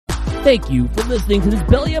Thank you for listening to this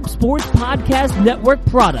Belly Up Sports Podcast Network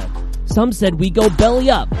product. Some said we go belly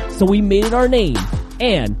up, so we made it our name,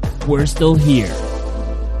 and we're still here.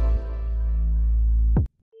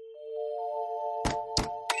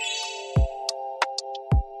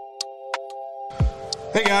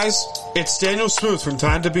 Hey guys, it's Daniel Smooth from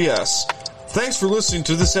Time to BS. Thanks for listening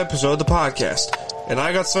to this episode of the podcast, and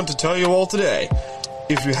I got something to tell you all today.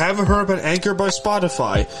 If you haven't heard about Anchor by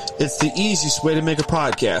Spotify, it's the easiest way to make a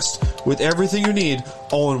podcast, with everything you need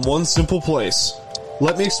all in one simple place.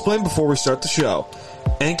 Let me explain before we start the show.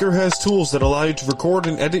 Anchor has tools that allow you to record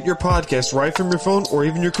and edit your podcast right from your phone or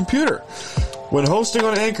even your computer. When hosting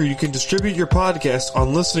on Anchor, you can distribute your podcast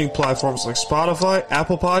on listening platforms like Spotify,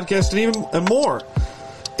 Apple Podcasts, and more.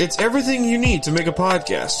 It's everything you need to make a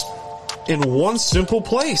podcast in one simple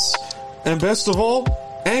place. And best of all,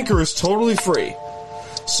 Anchor is totally free.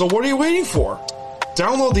 So what are you waiting for?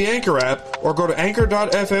 Download the Anchor app or go to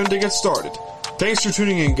anchor.fm to get started. Thanks for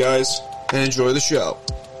tuning in, guys, and enjoy the show.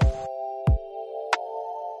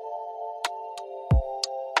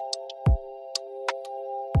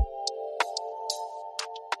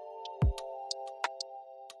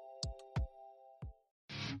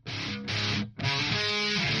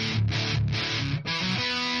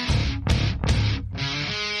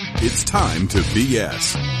 It's time to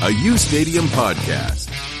BS, a U Stadium podcast.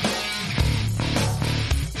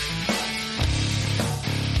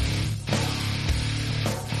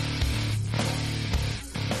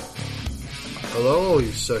 Hello,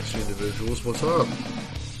 you sexy individuals. What's up?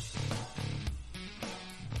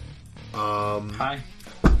 Hi.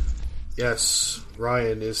 Yes,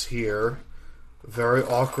 Ryan is here. Very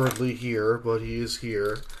awkwardly here, but he is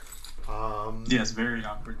here. Yes, very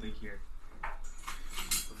awkwardly here.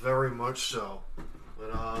 Very much so.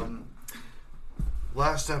 But,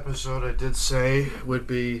 last episode I did say would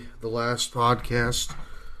be the last podcast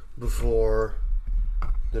before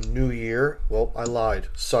the new year. Well, I lied.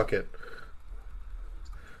 Suck it.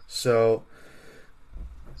 So,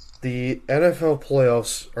 the NFL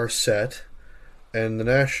playoffs are set, and the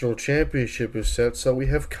national championship is set, so we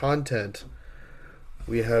have content.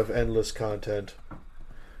 We have endless content.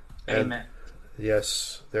 Amen. And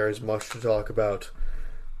yes, there is much to talk about.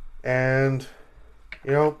 And,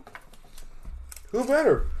 you know, who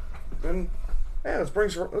better than, yeah,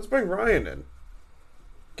 let's bring Ryan in.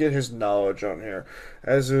 Get his knowledge on here.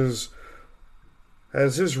 As his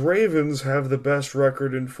Ravens have the best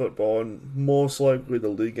record in football and most likely the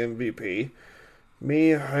league MVP.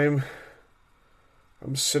 Me, I'm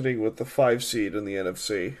sitting with the 5 seed in the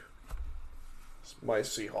NFC. My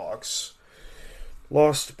Seahawks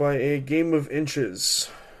lost by a game of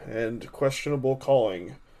inches and questionable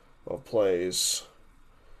calling of plays.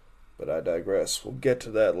 But I digress. We'll get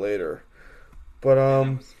to that later. But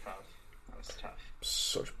That was tough.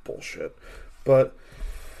 such bullshit. But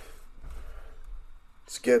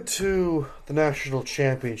let's get to the national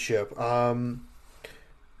championship. Our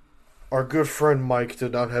good friend Mike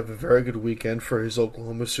did not have a very good weekend for his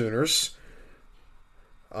Oklahoma Sooners.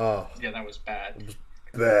 Yeah, that was bad.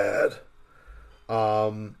 Bad.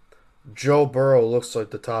 Joe Burrow looks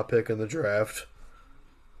like the top pick in the draft.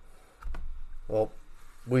 Well,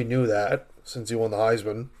 we knew that since he won the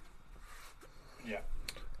Heisman. Yeah.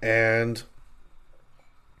 And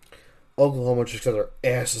Oklahoma just got their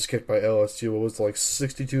asses kicked by LSU. It was like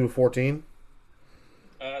 62-14.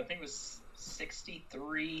 I think it was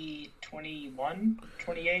 63-21,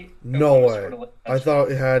 28. No way. I thought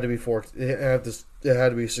it had to be 14. It had to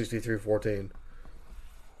be 63-14.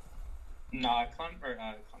 No,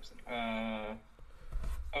 Clemson.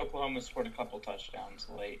 Oklahoma scored a couple touchdowns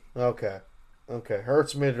late. Okay.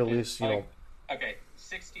 Hurts made it at least, you know. Okay,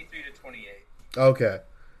 63-28. Okay,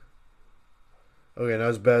 not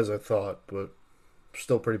as bad as I thought, but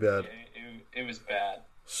still pretty bad. It was bad.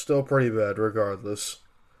 Still pretty bad, regardless.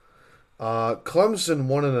 Clemson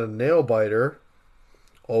won in a nail-biter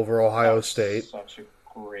over Ohio State. Such a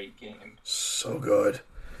great game. So good.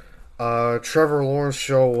 Trevor Lawrence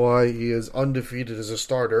showed why he is undefeated as a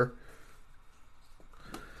starter.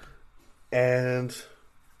 And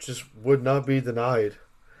just would not be denied.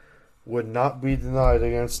 Would not be denied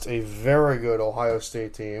against a very good Ohio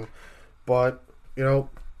State team. But, you know,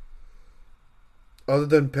 other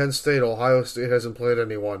than Penn State, Ohio State hasn't played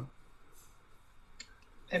anyone.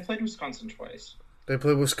 They played Wisconsin twice. They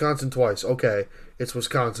played Wisconsin twice. Okay, it's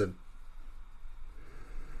Wisconsin.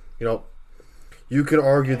 You know, you could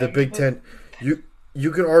argue the Big Ten. You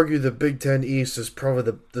could argue the Big Ten East is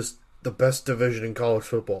probably the best division in college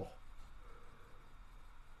football.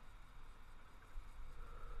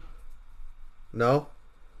 No?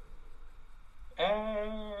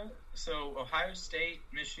 So Ohio State,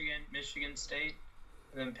 Michigan State,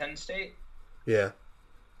 and then Penn State. Yeah.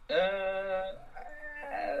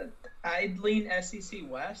 I'd lean SEC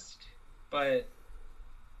West, but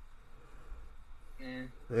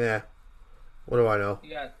Yeah. What do I know? you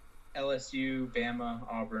got LSU, Bama,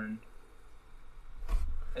 Auburn,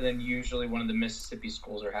 and then usually one of the Mississippi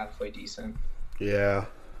schools are halfway decent. Yeah.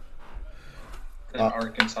 Then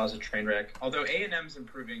Arkansas is a train wreck. Although A&M's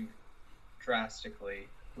improving drastically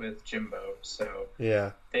with Jimbo, so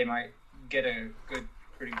Yeah. they might get a good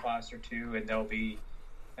recruiting class or two, and they'll be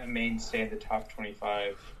a mainstay in the top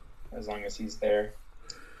 25 as long as he's there.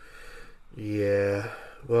 Yeah.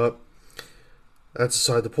 Well, that's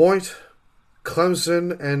aside the point.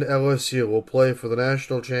 Clemson and LSU will play for the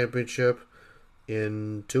national championship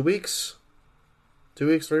in 2 weeks. 2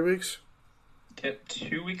 weeks, 3 weeks?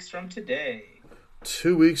 2 weeks from today.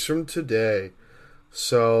 2 weeks from today.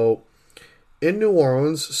 So, in New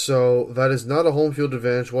Orleans, so that is not a home field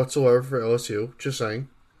advantage whatsoever for LSU. Just saying.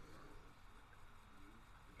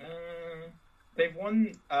 They've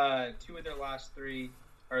won 2 of their last 3,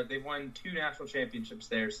 or they've won 2 national championships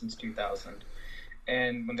there since 2000.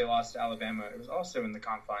 And when they lost to Alabama, it was also in the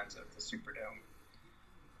confines of the Superdome.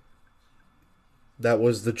 That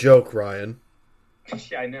was the joke, Ryan.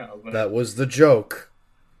 Yeah, I know. But That was the joke.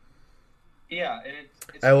 yeah, and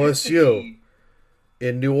it's LSU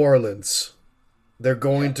in New Orleans. They're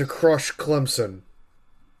going to crush Clemson.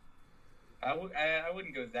 I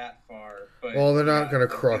wouldn't go that far. But Well, they're not yeah, going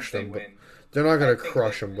to I crush think them. they But win. they're not going I to think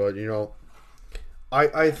crush they them. win.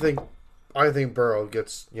 But I think Burrow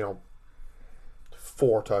gets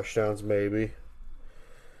 4 touchdowns maybe.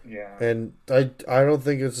 Yeah. And I don't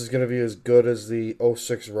think this is going to be as good as the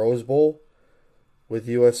 06 Rose Bowl with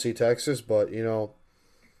USC Texas, but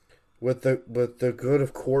with the good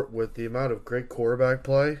of court with the amount of great quarterback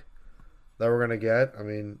play that we're going to get, I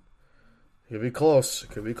mean, it could be close. It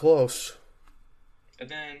could be close. And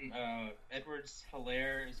then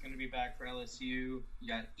Edwards-Helaire is going to be back for LSU. You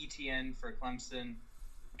got ETN for Clemson.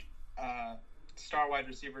 Star wide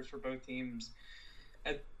receivers for both teams.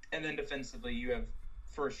 And then defensively, you have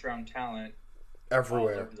first-round talent all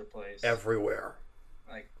Everywhere. over the place. Everywhere.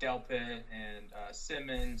 Like Delpit and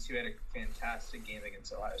Simmons, who had a fantastic game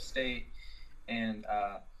against Ohio State. And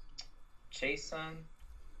Chason,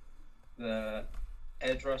 the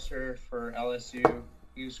edge rusher for LSU,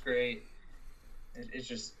 he was great. It's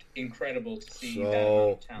just incredible to see that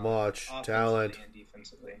amount of talent. Much offensively talent. and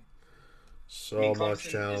defensively. So much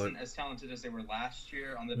Clemson talent. isn't as talented as they were last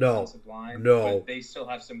year on the No. defensive line. No. But they still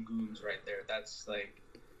have some goons right there. That's like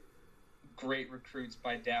great recruits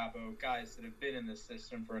by Dabo, guys that have been in the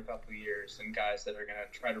system for a couple of years, and guys that are going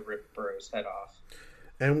to try to rip Burrow's head off.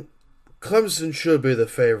 And Clemson should be the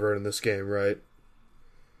favorite in this game, right?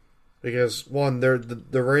 Because, one, they're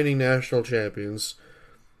the reigning national champions.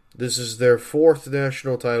 This is their 4th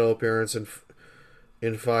national title appearance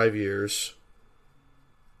in 5 years.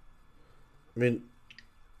 I mean,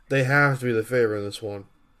 they have to be the favorite in this one.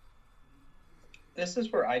 This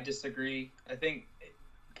is where I disagree. I think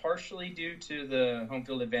partially due to the home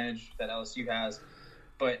field advantage that LSU has,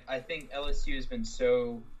 but I think LSU has been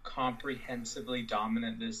so comprehensively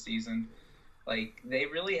dominant this season. Like, they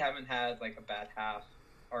really haven't had, like, a bad half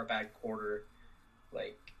or a bad quarter.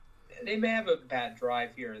 Like, they may have a bad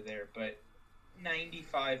drive here or there, but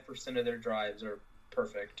 95% of their drives are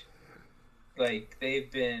perfect. Like, they've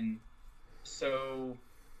been so,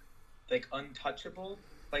 like, untouchable.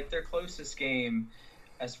 Like, their closest game,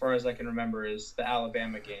 as far as I can remember, is the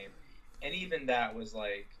Alabama game. And even that was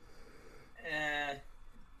like,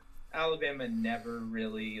 Alabama never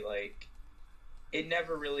really, like, it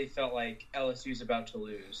never really felt like LSU's about to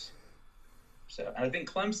lose. So I think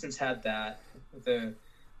Clemson's had that, the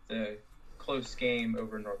close game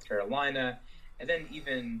over North Carolina. And then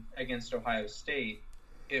even against Ohio State,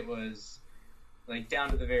 it was like down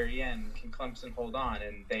to the very end, can Clemson hold on?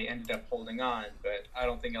 And they ended up holding on, but I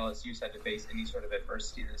don't think LSU's had to face any sort of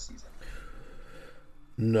adversity this season.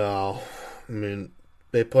 No. I mean,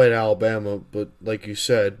 they played Alabama, but like you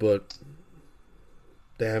said, but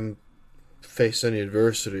they haven't faced any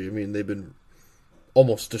adversity. I mean, they've been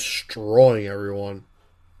almost destroying everyone.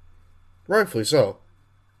 Rightfully so.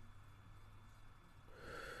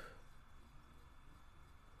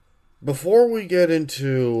 Before we get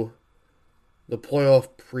into the playoff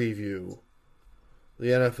preview, the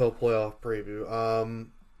NFL playoff preview,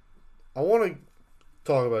 I want to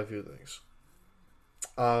talk about a few things.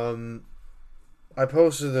 I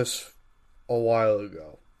posted this a while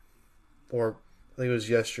ago, or I think it was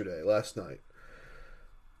yesterday, last night.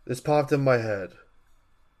 This popped in my head.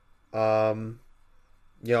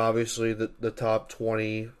 Yeah, obviously the top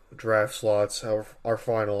 20 draft slots are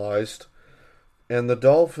finalized. And the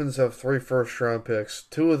Dolphins have 3 first-round picks.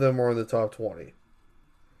 2 of them are in the top 20.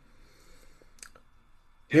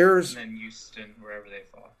 And then Houston, wherever they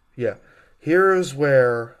fall. Yeah. Here's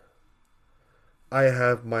where I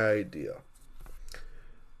have my idea.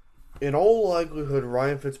 In all likelihood,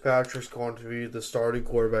 Ryan Fitzpatrick's going to be the starting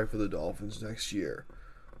quarterback for the Dolphins next year.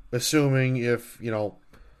 Assuming if,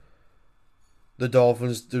 the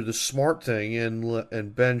Dolphins do the smart thing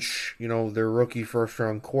and bench, their rookie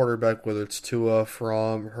first-round quarterback, whether it's Tua,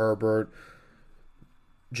 Fromm, Herbert,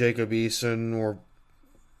 Jacob Eason,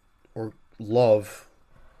 or Love,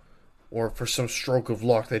 or for some stroke of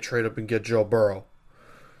luck, they trade up and get Joe Burrow.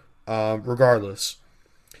 Regardless,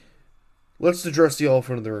 let's address the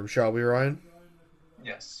elephant in the room, shall we, Ryan?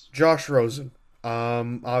 Yes. Josh Rosen.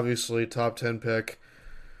 Obviously, top 10 pick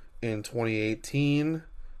in 2018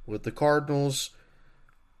 with the Cardinals.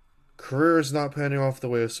 Career is not panning off the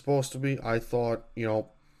way it's supposed to be. I thought,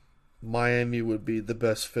 Miami would be the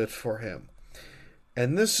best fit for him.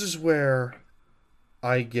 And this is where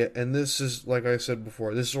I get, and this is, like I said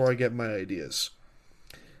before, this is where I get my ideas.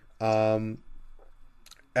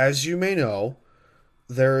 As you may know,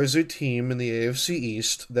 there is a team in the AFC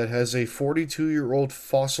East that has a 42-year-old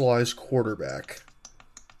fossilized quarterback.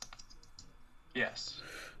 Yes.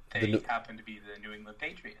 They happen to be the New England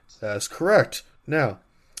Patriots. That's correct. Now,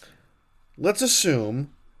 let's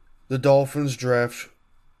assume the Dolphins draft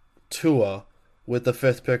Tua with the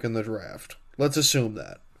 5th pick in the draft. Let's assume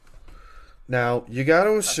that. Now, you got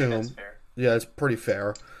to assume... that's fair. Yeah, it's pretty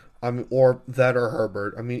fair. Or that or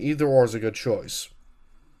Herbert. Either or is a good choice.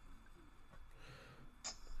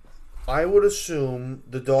 I would assume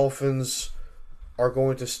the Dolphins are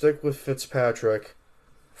going to stick with Fitzpatrick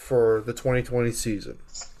for the 2020 season.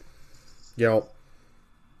 The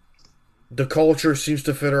culture seems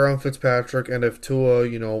to fit around Fitzpatrick, and if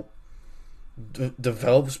Tua,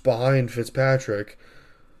 develops behind Fitzpatrick,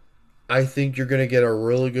 I think you're going to get a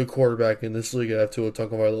really good quarterback in this league at Tua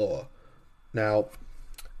Tagovailoa. Now,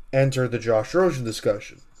 enter the Josh Rosen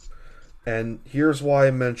discussion. And here's why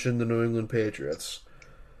I mentioned the New England Patriots.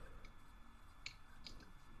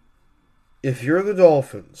 If you're the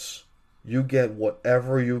Dolphins, you get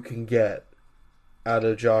whatever you can get out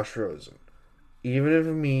of Josh Rosen. Even if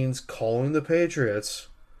it means calling the Patriots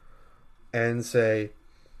and say,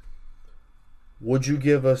 would you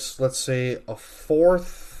give us, let's say, a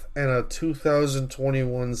 4th and a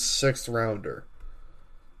 2021 6th rounder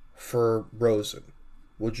for Rosen?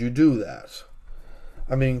 Would you do that?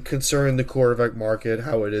 Considering the quarterback market,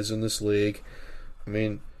 how it is in this league,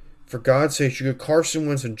 for God's sake, you get Carson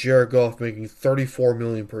Wentz and Jared Goff making $34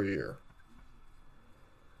 million per year.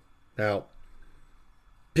 Now,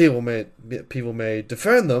 people may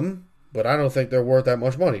defend them, but I don't think they're worth that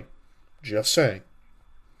much money. Just saying.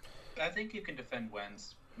 I think you can defend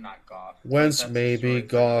Wentz, not Goff. Wentz maybe,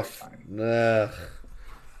 Goff. Nah.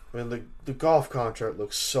 The Goff contract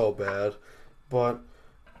looks so bad. But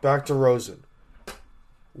back to Rosen.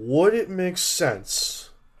 Would it make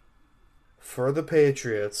sense for the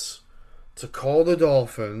Patriots to call the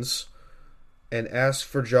Dolphins and ask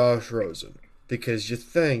for Josh Rosen? Because you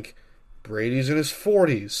think Brady's in his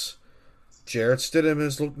 40s. Jarrett Stidham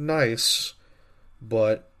has looked nice,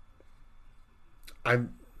 but I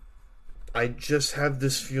just have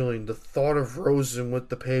this feeling the thought of Rosen with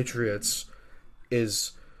the Patriots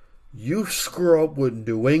is you screw up with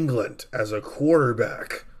New England as a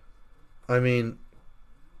quarterback.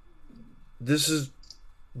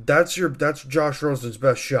 That's Josh Rosen's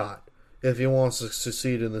best shot if he wants to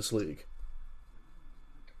succeed in this league.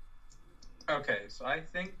 Okay, so I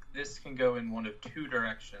think this can go in one of 2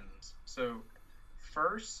 directions. So,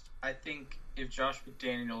 first, I think if Josh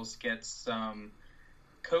McDaniels gets some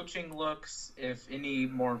coaching looks, if any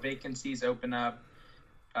more vacancies open up,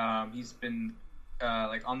 he's been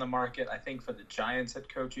on the market, I think, for the Giants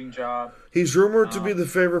head coaching job. He's rumored to be the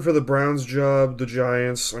favorite for the Browns job, the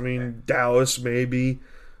Giants. Dallas maybe.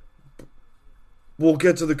 We'll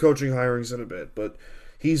get to the coaching hirings in a bit, but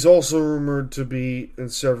he's also rumored to be in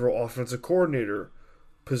several offensive coordinator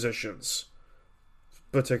positions,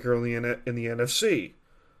 particularly in the NFC.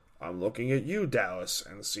 I'm looking at you, Dallas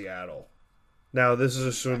and Seattle. Now, this is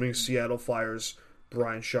assuming Seattle fires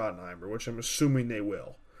Brian Schottenheimer, which I'm assuming they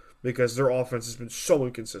will, because their offense has been so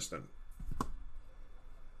inconsistent.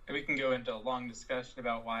 And we can go into a long discussion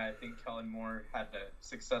about why I think Kellen Moore had a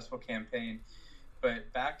successful campaign.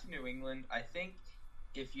 But back to New England, I think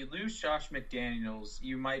if you lose Josh McDaniels,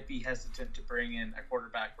 you might be hesitant to bring in a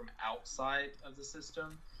quarterback from outside of the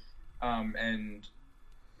system.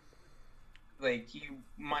 You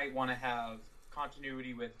might want to have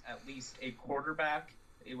continuity with at least a quarterback,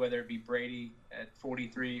 whether it be Brady at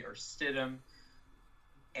 43 or Stidham,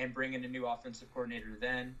 and bring in a new offensive coordinator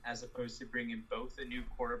then, as opposed to bringing both a new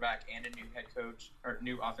quarterback and a new head coach or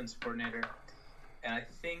new offensive coordinator. And I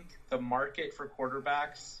think the market for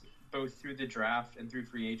quarterbacks, both through the draft and through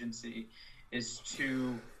free agency, is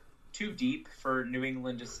too deep for New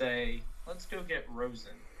England to say, let's go get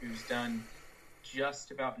Rosen, who's done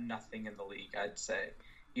just about nothing in the league, I'd say.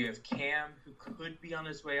 You have Cam, who could be on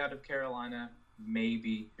his way out of Carolina,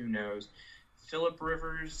 maybe, who knows. Phillip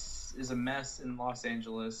Rivers is a mess in Los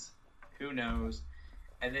Angeles, who knows.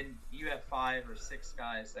 And then you have 5 or 6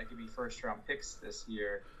 guys that could be first-round picks this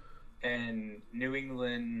year. And New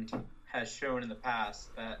England has shown in the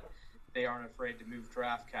past that they aren't afraid to move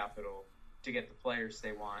draft capital to get the players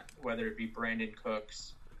they want, whether it be Brandon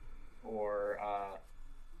Cooks or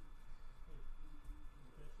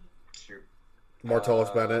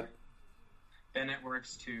Martellus Bennett. Bennett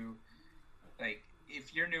works too. Like,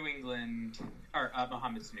 if you're New England, or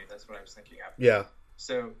Mohamed Sanu, that's what I was thinking of. Yeah.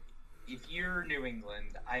 So, if you're New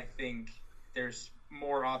England, I think there's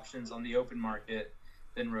more options on the open market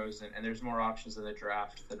than Rosen, and there's more options in the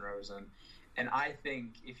draft than Rosen. And I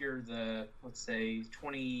think if you're the, let's say,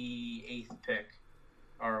 28th pick,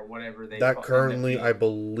 or whatever they that currently, I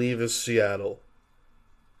believe, is Seattle.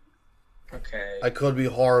 Okay. I could be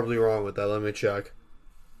horribly wrong with that. Let me check.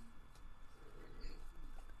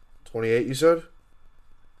 28, you said?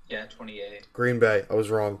 Yeah, 28. Green Bay. I was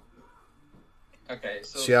wrong. Okay,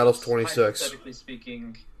 so Seattle's 26. Hypothetically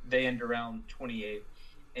speaking, they end around 28,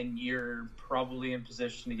 and you're probably in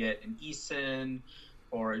position to get an Eason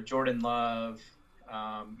or a Jordan Love,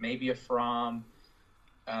 maybe a Fromm.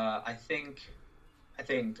 I think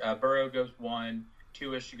Burrow goes 1.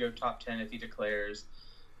 Tua should go top 10 if he declares.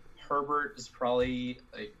 Herbert is probably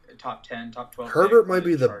a top 10, top 12. Herbert might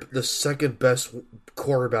be the second best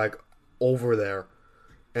quarterback over there.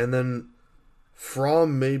 And then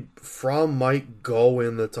Fromm might go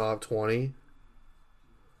in the top 20,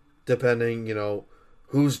 depending,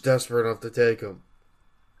 who's desperate enough to take him.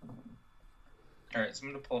 All right, so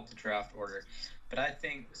I'm going to pull up the draft order. But I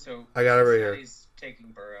think, so... I got it right here. He's taking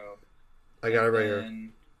Burrow. I got it right here.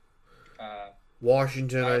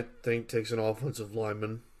 Washington, I think, takes an offensive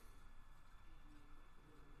lineman.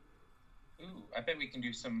 Ooh, I bet we can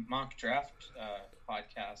do some mock draft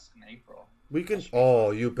podcasts in April. We can...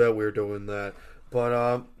 Oh, you bet we're doing that.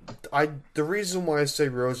 But the reason why I say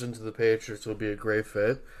Rosen to the Patriots will be a great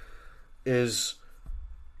fit is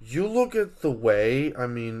you look at the way,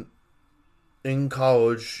 in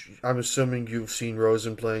college, I'm assuming you've seen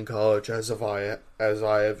Rosen play in college as I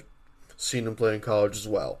have seen him play in college as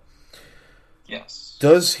well. Yes.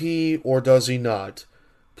 Does he or does he not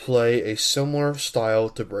play a similar style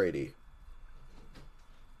to Brady?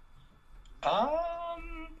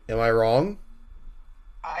 Am I wrong?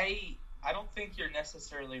 I don't think you're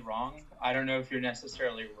necessarily wrong. I don't know if you're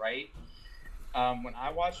necessarily right. When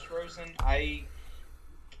I watched Rosen, I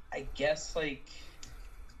guess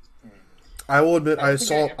I will admit I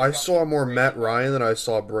saw more Matt Ryan than I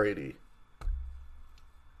saw Brady.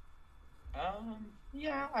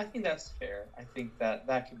 Yeah, I think that's fair. I think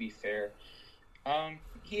that could be fair.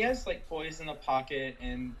 He has poise in the pocket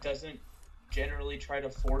and doesn't generally try to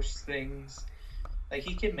force things.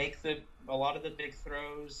 He can make a lot of the big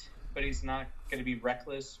throws, but he's not going to be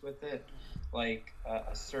reckless with it, like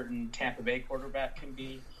a certain Tampa Bay quarterback can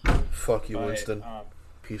be. Fuck you, Winston.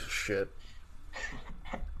 Piece of shit.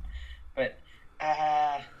 But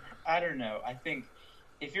I don't know. I think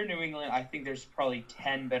if you're New England, I think there's probably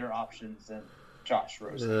 10 better options than Josh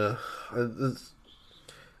Rosen.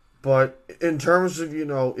 But in terms of,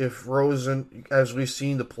 if Rosen, as we've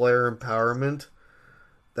seen the player empowerment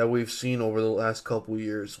that we've seen over the last couple of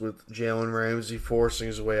years with Jalen Ramsey forcing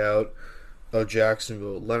his way out of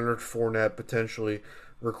Jacksonville, Leonard Fournette potentially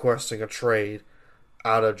requesting a trade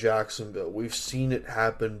out of Jacksonville. We've seen it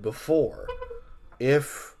happen before.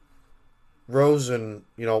 If Rosen,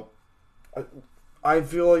 I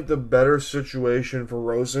feel like the better situation for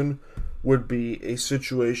Rosen would be a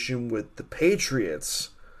situation with the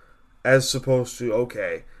Patriots as opposed to,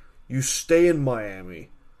 okay, you stay in Miami.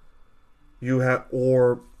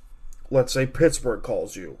 Or let's say Pittsburgh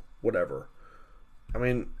calls you, whatever.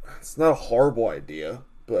 It's not a horrible idea,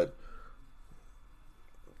 but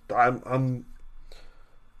I'm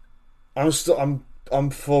fixed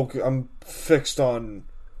on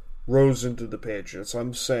Rosen to the Patriots.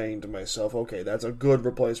 I'm saying to myself, okay, that's a good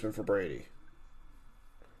replacement for Brady.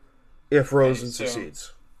 If Rosen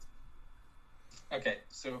succeeds. Okay,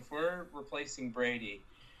 so if we're replacing Brady,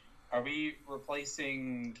 are we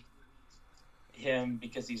replacing him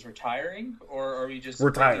because he's retiring, or are we just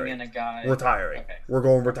Retiring. bringing in a guy? Retiring. Okay. We're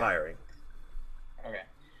going retiring. Okay.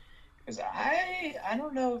 Because I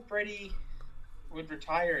don't know if Brady would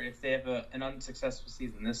retire if they have an unsuccessful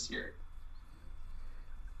season this year.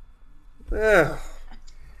 Yeah.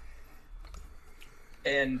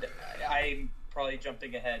 And I'm probably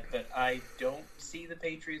jumping ahead, but I don't see the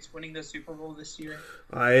Patriots winning the Super Bowl this year.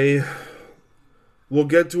 We'll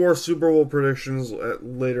get to our Super Bowl predictions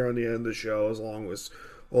later on the end of the show, as long as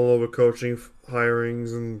all of the coaching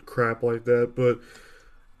hirings and crap like that. But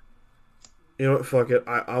you know what? Fuck it.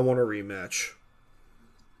 I want a rematch.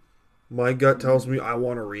 My gut tells me I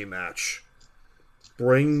want a rematch.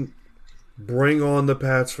 Bring on the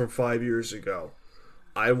Pats from 5 years ago.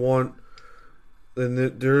 I want. And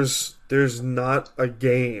there's not a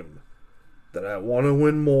game that I want to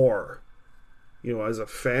win more. You know, as a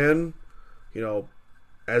fan, you know,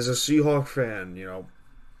 as a Seahawk fan, you know,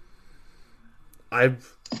 I'm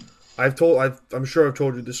sure I've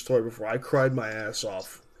told you this story before. I cried my ass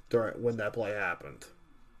off when that play happened.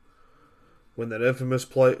 When that infamous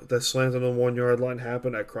play that slant on the 1 yard line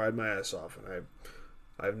happened, I cried my ass off, and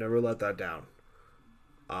I've never let that down.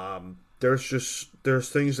 There's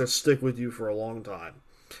things that stick with you for a long time,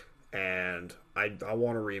 and I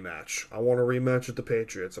want a rematch. I want a rematch with the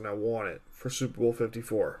Patriots, and I want it for Super Bowl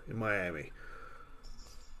 54 in Miami.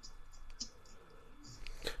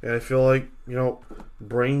 And I feel like, you know,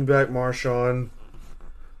 bringing back Marshawn,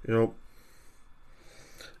 you know,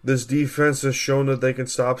 this defense has shown that they can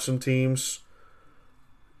stop some teams.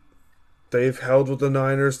 They've held with the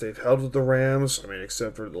Niners. They've held with the Rams. I mean,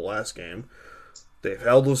 except for the last game. They've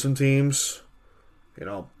held with some teams. You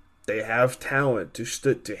know, they have talent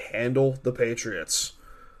to handle the Patriots.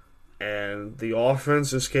 And the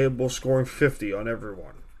offense is capable of scoring 50 on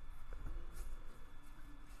everyone.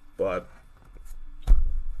 But,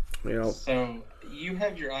 you know. So, you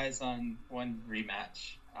have your eyes on one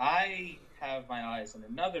rematch. I have my eyes on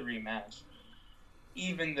another rematch,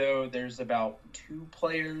 even though there's about 2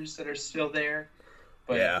 players that are still there.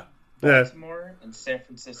 But yeah. Baltimore and San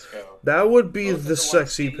Francisco. That would be Both the of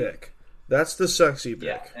sexy ones pick. That's the sexy pick.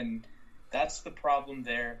 Yeah, and that's the problem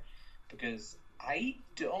there, because I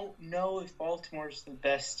don't know if Baltimore's the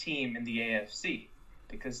best team in the AFC,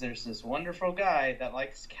 because there's this wonderful guy that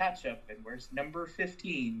likes ketchup and wears number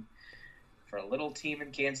 15 for a little team in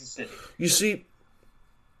Kansas City. You see,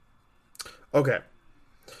 okay,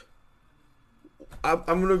 I'm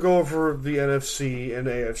going to go over the NFC and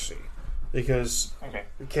AFC because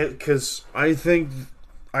I think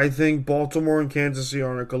Baltimore and Kansas City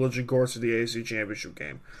are on a collision course of the AFC Championship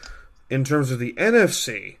game. In terms of the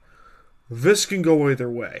NFC, this can go either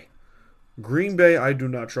way. Green Bay, I do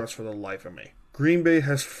not trust for the life of me. Green Bay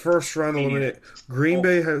has first round elimination. Green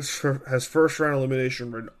Bay has first round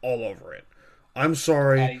elimination written all over it. I'm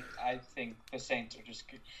sorry. I think the Saints are just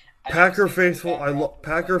good. Packer faithful,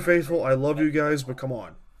 I love you guys, but come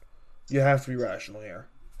on, you have to be rational here.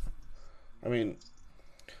 I mean,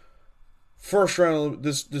 first round.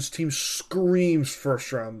 This team screams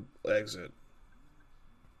first round exit.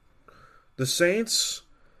 The Saints,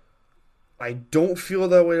 I don't feel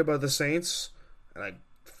that way about the Saints, and I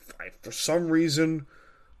for some reason,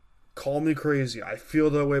 call me crazy, I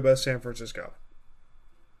feel that way about San Francisco.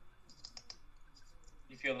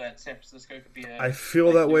 You feel that San Francisco could be I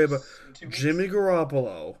feel that way about Jimmy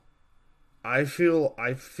Garoppolo. I feel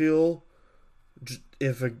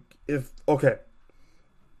if okay,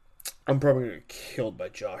 I'm probably gonna get killed by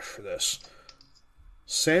Josh for this.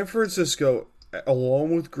 San Francisco,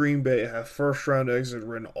 along with Green Bay, have first round exit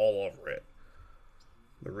written all over it.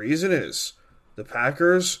 The reason is the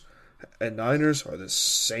Packers and Niners are the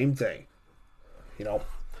same thing. You know,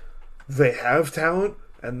 they have talent,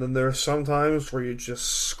 and then there's some times where you just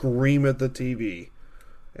scream at the TV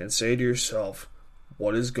and say to yourself,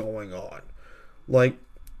 what is going on? Like,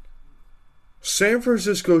 San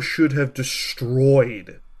Francisco should have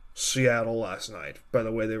destroyed Seattle last night by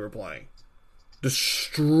the way they were playing.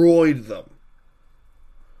 Destroyed them.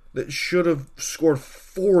 They should have scored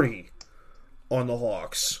 40 on the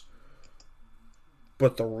Hawks.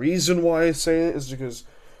 But the reason why I say it is because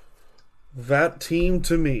that team,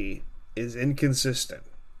 to me, is inconsistent.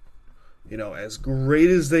 You know, as great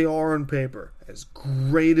as they are on paper, as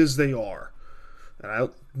great as they are. And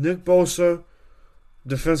Nick Bosa,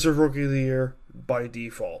 Defensive Rookie of the Year by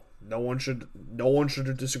default. No one should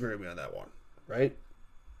disagree with me on that one, right?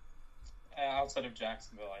 Outside of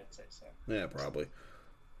Jacksonville, I'd say so. Yeah, probably.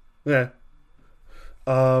 Yeah.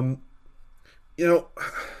 You know,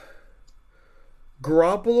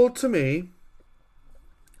 Garoppolo, to me,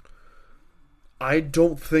 I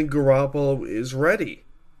don't think Garoppolo is ready.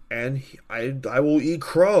 And I will eat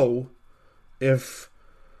crow if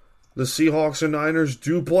the Seahawks and Niners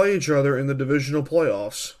do play each other in the divisional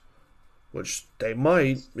playoffs, which they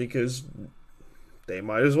might, because they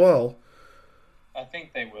might as well. I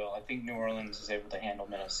think they will. I think New Orleans is able to handle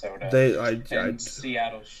Minnesota. And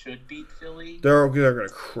Seattle should beat Philly. They're going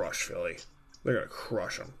to crush Philly. They're going to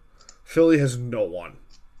crush them. Philly has no one.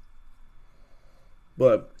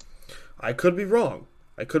 But I could be wrong.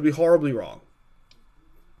 I could be horribly wrong.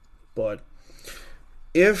 But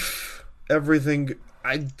if everything...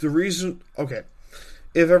 if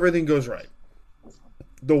everything goes right,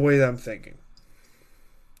 the way that I'm thinking,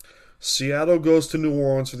 Seattle goes to New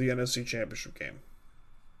Orleans for the NFC Championship game.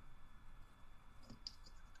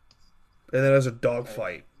 And then as a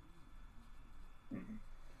dogfight.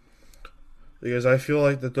 Because I feel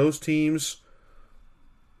like that those teams,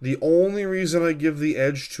 the only reason I give the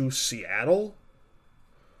edge to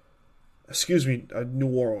New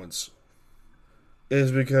Orleans,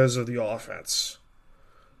 is because of the offense.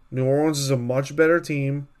 New Orleans is a much better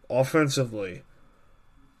team offensively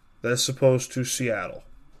as opposed to Seattle.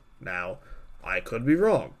 Now, I could be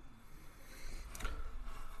wrong.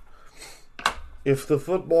 If the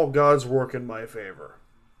football gods work in my favor,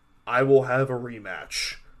 I will have a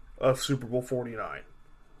rematch of Super Bowl 49.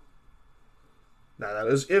 Now, that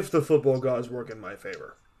is if the football gods work in my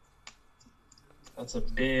favor. That's a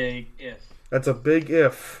big if. That's a big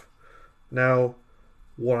if. Now,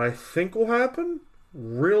 what I think will happen,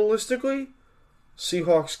 realistically,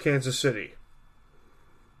 Seahawks, Kansas City.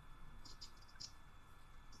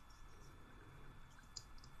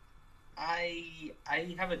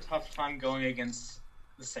 I have a tough time going against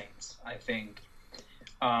the Saints, I think.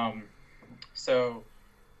 So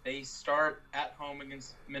they start at home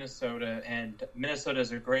against Minnesota, and Minnesota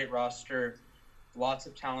is a great roster, lots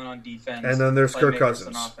of talent on defense. And then there's Kirk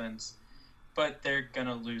Cousins. On offense, but they're going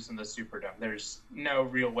to lose in the Superdome. There's no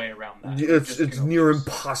real way around that. It's near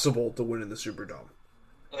impossible to win in the Superdome.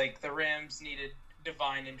 Like, the Rams needed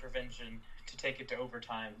divine intervention to take it to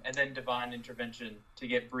overtime, and then divine intervention to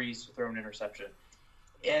get Brees to throw an interception.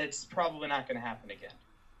 It's probably not going to happen again.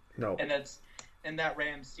 No. And that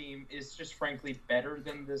Rams team is just frankly better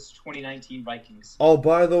than this 2019 Vikings. Oh,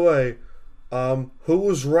 by the way, who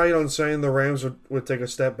was right on saying the Rams would take a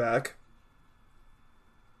step back?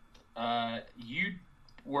 You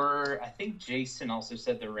were. I think Jason also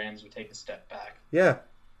said the Rams would take a step back. Yeah.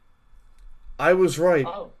 I was right.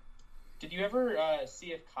 Oh. Did you ever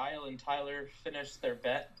see if Kyle and Tyler finished their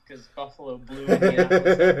bet because Buffalo blew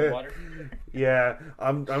Indianapolis out of the water? Yeah,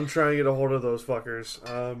 I'm trying to get a hold of those fuckers.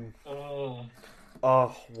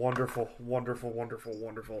 Oh, wonderful, wonderful, wonderful,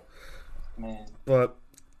 wonderful. Man. But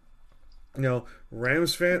Ram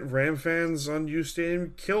fans on U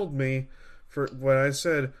Stadium killed me for when I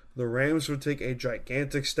said the Rams would take a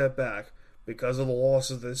gigantic step back because of the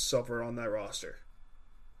losses they suffered on that roster.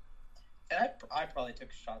 I probably took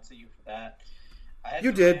shots at you for that.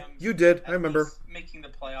 You did. I remember making the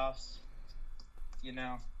playoffs.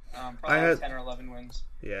 Probably 10 or 11 wins.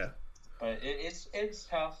 Yeah, but it's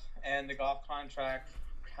tough, and the golf contract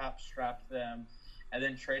cap strapped them, and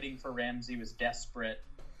then trading for Ramsey was desperate.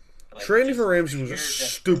 Trading for Ramsey was a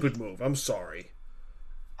stupid move. I'm sorry.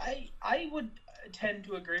 I would tend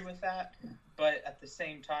to agree with that, but at the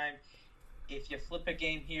same time, if you flip a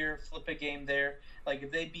game here, flip a game there, like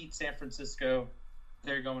if they beat San Francisco,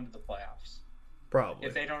 they're going to the playoffs. Probably.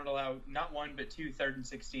 If they don't allow not one but two 3rd and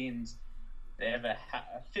 16s, they have a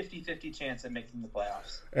 50-50 chance at making the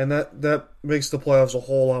playoffs. And that makes the playoffs a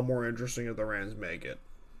whole lot more interesting if the Rams make it.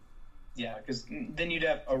 Yeah, because then you'd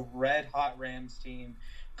have a red-hot Rams team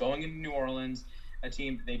going into New Orleans, a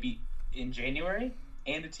team they beat in January,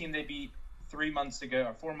 and a team they beat 4 months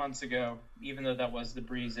ago, even though that was the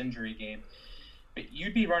Brees injury game. But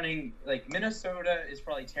you'd be running, Minnesota is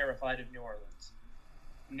probably terrified of New Orleans.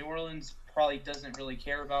 New Orleans probably doesn't really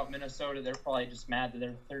care about Minnesota. They're probably just mad that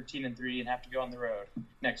they're 13-3 and have to go on the road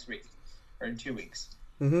next week or in 2 weeks.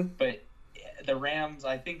 Mm-hmm. But the Rams,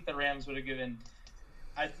 I think the Rams would have given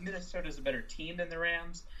Minnesota's a better team than the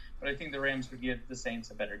Rams, but I think the Rams would give the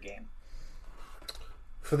Saints a better game.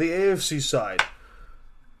 For the AFC side,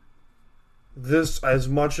 this, as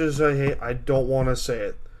much as I don't want to say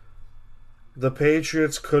it, the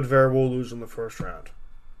Patriots could very well lose in the first round.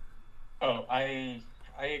 Oh, I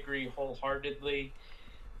agree wholeheartedly.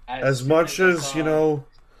 As much as,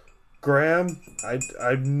 Graham,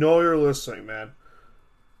 I know you're listening, man.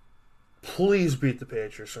 Please beat the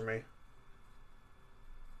Patriots for me.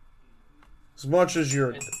 As much as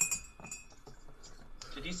you're...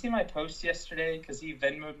 Did you see my post yesterday? Because he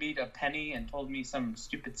Venmo'd me a penny and told me some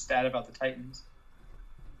stupid stat about the Titans.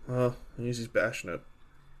 He's bashing it.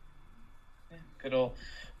 Good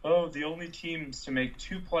old, the only teams to make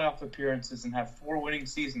 2 playoff appearances and have 4 winning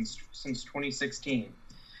seasons since 2016.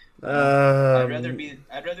 I'd rather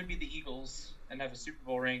be the Eagles and have a Super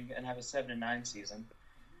Bowl ring and have a 7-9 season.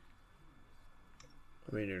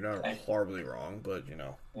 I mean, you're not horribly wrong, but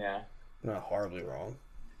Yeah. not horribly wrong.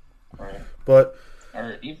 Right. But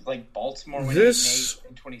Or even like Baltimore winning this, 8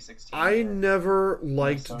 in 2016. I never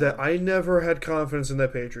liked that. I never had confidence in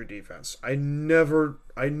that Patriot defense. I never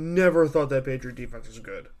thought that Patriot defense was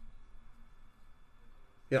good.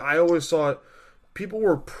 Yeah, I always thought people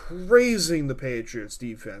were praising the Patriots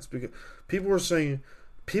defense because people were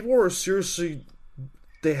seriously,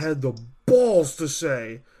 they had the balls to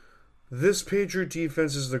say this Patriot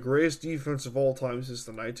defense is the greatest defense of all time since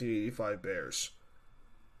the 1985 Bears.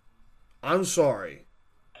 I'm sorry.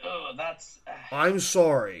 Oh, that's... I'm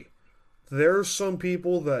sorry. There's some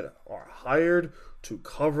people that are hired to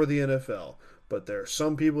cover the NFL, but there are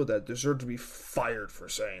some people that deserve to be fired for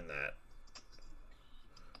saying that.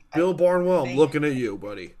 Bill Barnwell, I'm looking at you,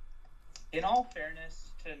 buddy. In all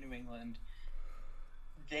fairness to New England,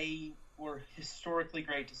 they were historically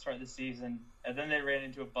great to start the season, and then they ran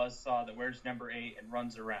into a buzzsaw that wears number 8 and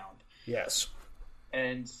runs around. Yes.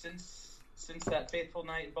 And since that faithful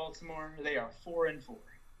night in Baltimore, they are 4-4.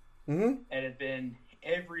 Mm-hmm. And have been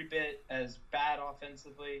every bit as bad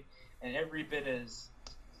offensively and every bit as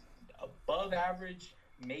above average,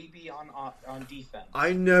 maybe on defense.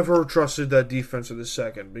 I never trusted that defense in the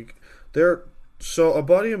second. So a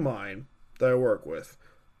buddy of mine that I work with,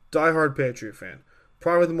 diehard Patriot fan,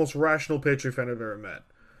 probably the most rational Patriot fan I've ever met.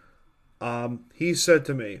 He said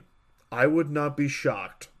to me, I would not be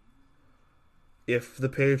shocked if the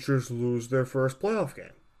Patriots lose their first playoff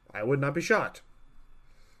game. I would not be shocked.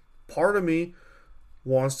 Part of me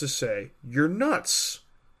wants to say, you're nuts,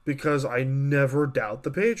 because I never doubt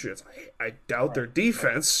the Patriots. I doubt their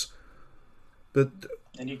defense, but...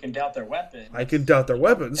 And you can doubt their weapons. I can doubt their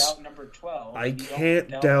weapons. Doubt number 12. I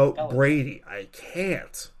can't doubt Belichick. Brady. I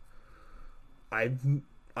can't. I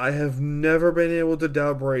have never been able to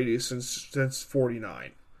doubt Brady since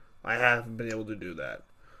 49. I haven't been able to do that.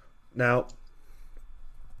 Now,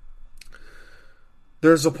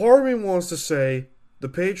 there's a part of me wants to say the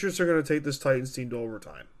Patriots are going to take this Titans team to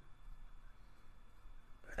overtime.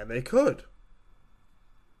 And they could.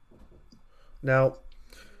 Now,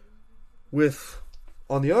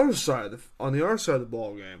 on the other side of the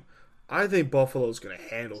ball game, I think Buffalo's going to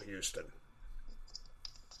handle Houston.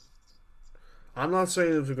 I'm not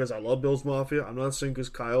saying it because I love Bills Mafia. I'm not saying because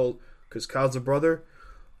Kyle's a brother.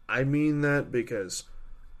 I mean that because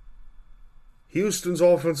Houston's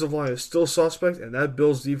offensive line is still suspect, and that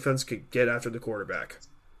Bills defense could get after the quarterback.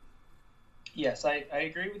 Yes, I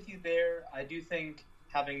agree with you there. I do think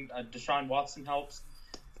having Deshaun Watson helps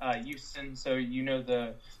Houston. So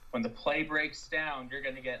when the play breaks down, you're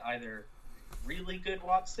going to get either really good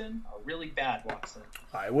Watson or really bad Watson.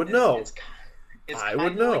 I would know. It's I kind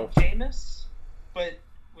would of know. like Jameis, but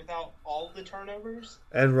without all the turnovers.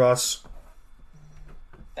 And Russ.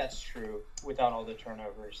 That's true. Without all the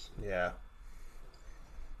turnovers. Yeah.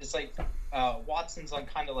 It's like Watson's on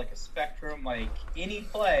kind of like a spectrum. Like any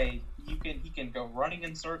play, he can go running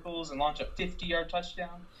in circles and launch a 50-yard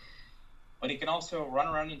touchdown, but he can also run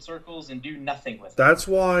around in circles and do nothing with it. That's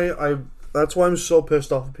why I'm so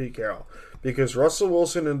pissed off at Pete Carroll, because Russell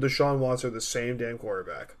Wilson and Deshaun Watson are the same damn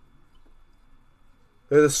quarterback.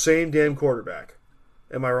 They're the same damn quarterback.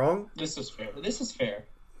 Am I wrong? This is fair.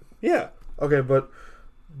 Yeah. Okay, but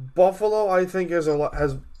Buffalo, I think, has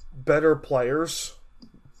better players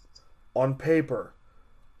on paper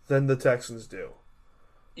than the Texans do.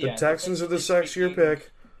 The Texans are the sexier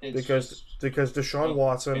pick because Deshaun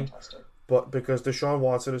Watson, fantastic. because Deshaun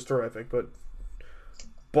Watson is terrific. But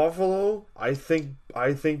Buffalo, I think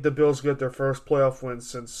the Bills get their first playoff win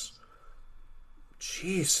since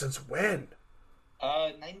when?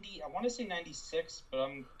 90. I want to say 96, but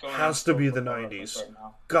I'm going. Has to be the 90s. Right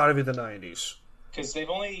now. Gotta be the 90s. Because they've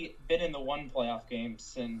only been in the one playoff game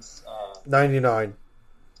since 99.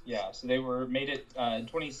 Yeah, so they made it in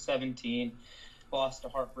 2017, lost a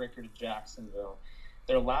heartbreaker to Jacksonville.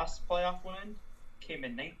 Their last playoff win came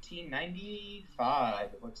in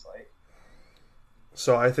 1995, it looks like.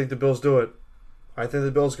 So I think the Bills do it. I think the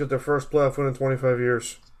Bills get their first playoff win in 25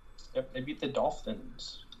 years. Yep, they beat the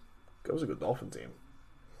Dolphins. That was a good Dolphin team.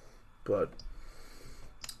 But,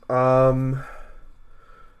 now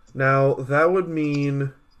that would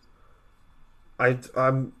mean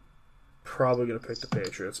I'm probably going to pick the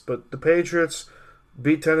Patriots. But the Patriots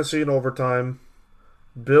beat Tennessee in overtime.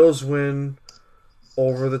 Bills win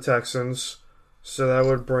over the Texans. So that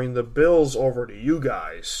would bring the Bills over to you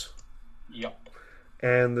guys. Yep.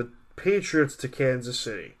 And the Patriots to Kansas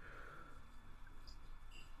City.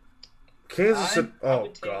 Kansas City. Oh,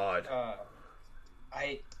 God.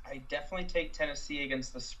 I definitely take Tennessee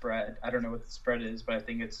against the spread. I don't know what the spread is, but I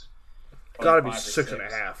think it's gotta be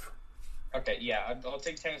 6.5. Okay, yeah, I'll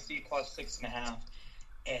take Tennessee plus 6.5.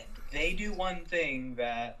 And they do one thing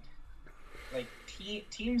that, like,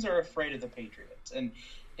 teams are afraid of the Patriots, and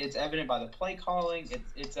it's evident by the play calling.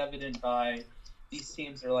 It's evident by these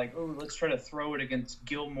teams are like, oh, let's try to throw it against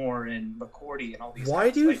Gilmore and McCourty and all these. Why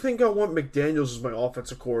do you think I want McDaniels as my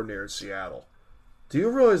offensive coordinator in Seattle? Do you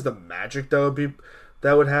realize the magic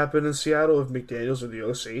that would happen in Seattle if McDaniels were the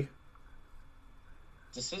OC?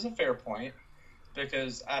 This is a fair point,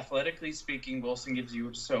 because athletically speaking, Wilson gives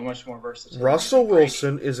you so much more versatility. Russell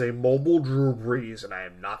Wilson is a mobile Drew Brees, and I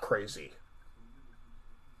am not crazy.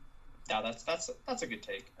 Yeah, that's a good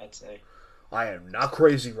take, I'd say. I am not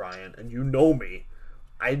crazy, Ryan, and you know me.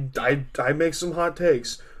 I make some hot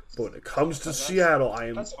takes, but when it comes to Seattle, I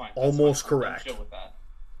am almost correct. I'm chill with that.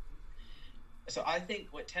 So I think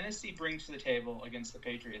what Tennessee brings to the table against the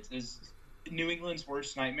Patriots is New England's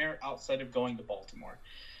worst nightmare outside of going to Baltimore.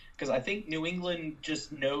 Because I think New England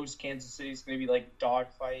just knows Kansas City's going to be like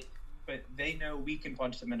dogfight, but they know we can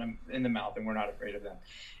punch them in the mouth, and we're not afraid of them.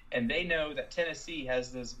 And they know that Tennessee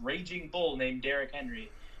has this raging bull named Derrick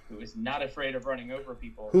Henry, who is not afraid of running over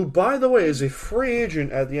people. Who, by the way, is a free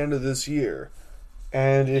agent at the end of this year.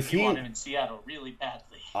 And if you want him in Seattle really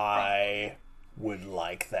badly. I would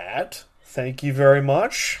like that. Thank you very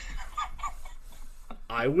much.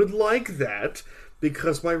 I would like that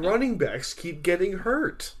because my running backs keep getting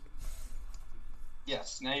hurt.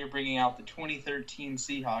 Yes, now you're bringing out the 2013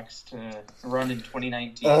 Seahawks to run in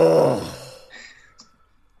 2019.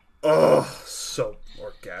 So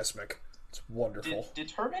orgasmic. It's wonderful. Did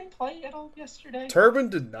Turbin play at all yesterday? Turbin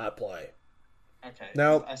did not play. Okay.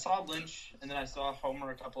 Now I saw Lynch, and then I saw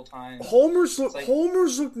Homer a couple times. Homer's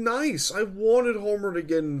look nice. I wanted Homer to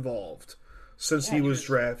get involved since he was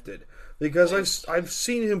drafted because I've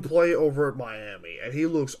seen him play over at Miami, and he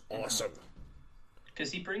looks awesome.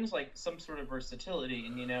 Because he brings like some sort of versatility,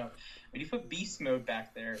 and when you put beast mode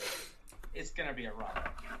back there, it's gonna be a run.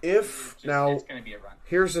 It's gonna be a run.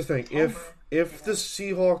 Here's the thing: if the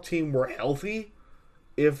Seahawk team were healthy,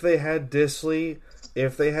 if they had Disley,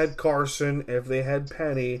 if they had Carson, if they had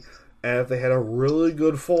Penny, and if they had a really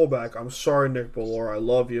good fullback, I'm sorry, Nick Bellore, I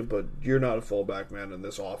love you, but you're not a fullback, man, in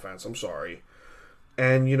this offense. I'm sorry.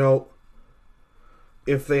 And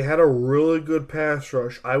if they had a really good pass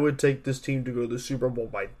rush, I would take this team to go to the Super Bowl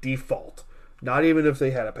by default. Not even if they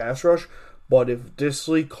had a pass rush, but if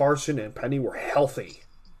Disley, Carson, and Penny were healthy.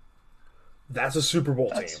 That's a Super Bowl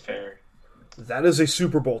team. That's fair. That is a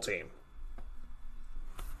Super Bowl team.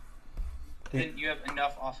 Then you have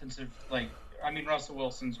enough offensive, Russell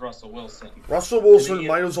Wilson's Russell Wilson. Russell Wilson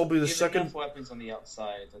might as well be the second. Enough weapons on the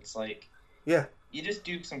outside. It's yeah. You just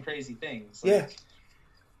do some crazy things. Yeah.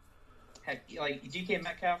 DK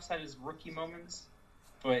Metcalf's had his rookie moments,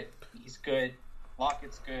 but he's good.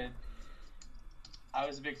 Lockett's good. I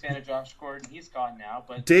was a big fan of Josh Gordon. He's gone now,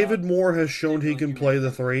 but David Moore has shown he can play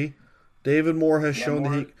the 3. David Moore has shown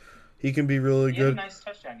that he can be really good. He had a nice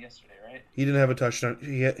touchdown yesterday, right? He didn't have a touchdown.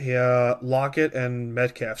 He Lockett and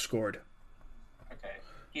Metcalf scored.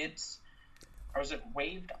 Okay. Or was it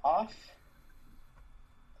waved off?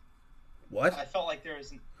 What? I felt like there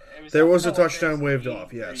was a touchdown waved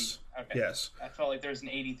off, yes. Okay. Yes. I felt like there was an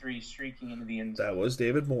 83 streaking into the end zone. That was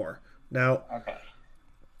David Moore. Now, okay.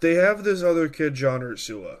 They have this other kid, John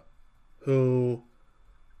Ursua, who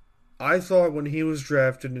I thought when he was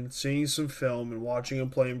drafted and seeing some film and watching him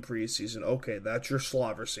play in preseason, okay, that's your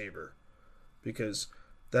slot receiver. Because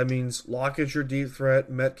that means Lockett's your deep threat,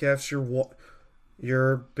 Metcalf's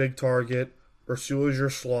your big target, Ursua's your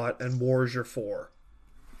slot, and Moore is your 4.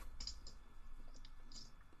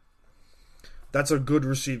 That's a good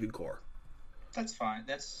receiving core. That's fine.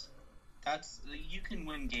 That's you can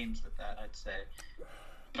win games with that, I'd say.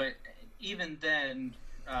 But even then,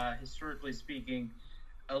 historically speaking,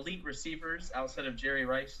 elite receivers outside of Jerry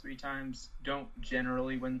Rice 3 times don't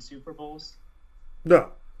generally win Super Bowls.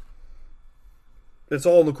 No. It's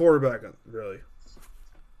all in the quarterback, really.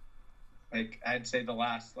 I'd say the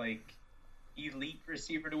last elite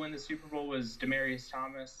receiver to win the Super Bowl was Demaryius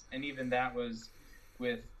Thomas, and even that was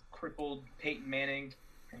with crippled Peyton Manning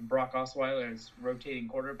and Brock Osweiler as rotating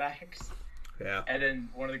quarterbacks. Yeah. And then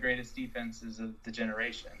one of the greatest defenses of the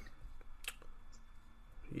generation.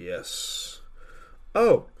 Yes.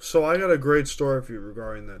 Oh, so I got a great story for you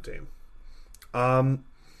regarding that team.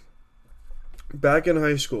 Back in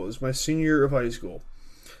high school, it was my senior year of high school.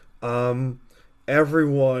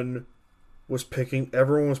 Everyone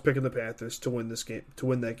everyone was picking the Panthers to win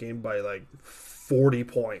that game by like 40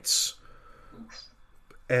 points.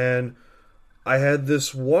 And I had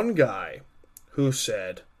this one guy who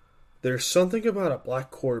said, there's something about a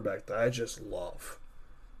black quarterback that I just love.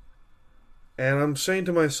 And I'm saying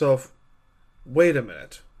to myself, wait a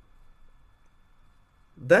minute.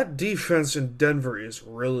 That defense in Denver is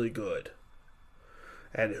really good.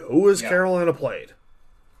 And who has Carolina played?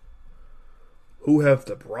 Who have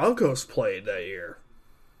the Broncos played that year?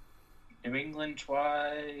 New England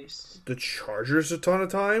twice. The Chargers a ton of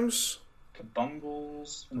times. The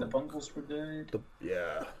Bungles. When the Bungles were good.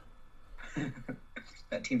 Yeah.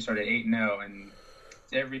 That team started 8-0 and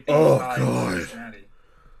everything Oh, was high in God. Cincinnati.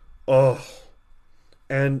 Oh.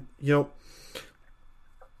 And,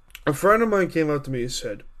 a friend of mine came up to me and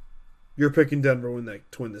said, you're picking Denver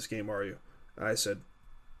to win this game, are you? And I said,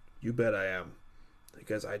 you bet I am.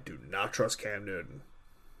 Because I do not trust Cam Newton.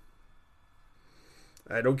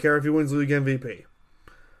 I don't care if he wins league MVP.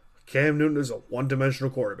 Cam Newton is a one-dimensional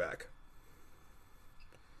quarterback.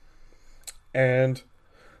 And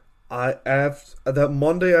that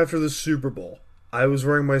Monday after the Super Bowl, I was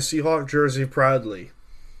wearing my Seahawks jersey proudly.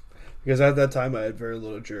 Because at that time I had very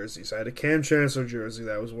little jerseys. I had a Cam Chancellor jersey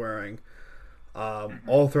that I was wearing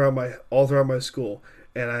all throughout my school.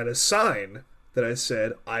 And I had a sign that I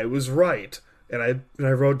said I was right. And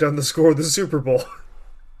I wrote down the score of the Super Bowl.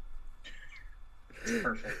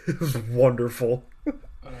 Perfect. It was wonderful.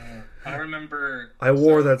 I remember... I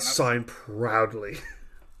wore that sign proudly.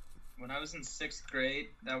 When I was in 6th grade,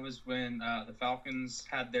 that was when the Falcons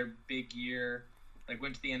had their big year,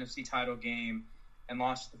 went to the NFC title game and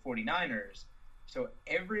lost to the 49ers. So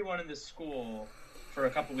everyone in the school for a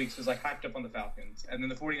couple weeks was hyped up on the Falcons. And then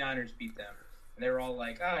the 49ers beat them. And they were all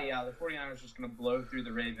like, oh yeah, the 49ers are just going to blow through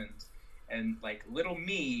the Ravens. And little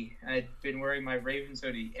me, I had been wearing my Ravens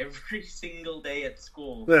hoodie every single day at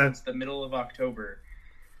school since the middle of October.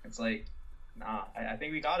 It's nah, I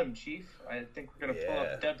think we got him, Chief. I think we're going to pull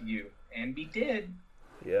up W. And we did.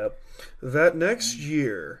 Yep. That next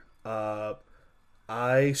year,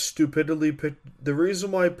 I stupidly picked... The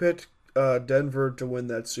reason why I picked Denver to win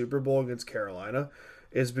that Super Bowl against Carolina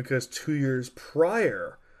is because 2 years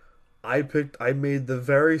prior, I made the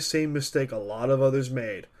very same mistake a lot of others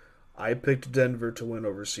made. I picked Denver to win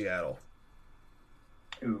over Seattle.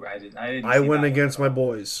 Ooh, I didn't. I went against my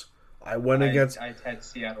boys. I had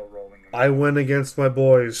Seattle rolling. I went against my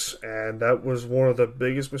boys, and that was one of the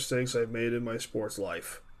biggest mistakes I've made in my sports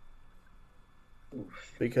life.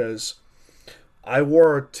 Oof. Because I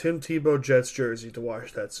wore a Tim Tebow Jets jersey to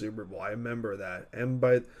watch that Super Bowl. I remember that, and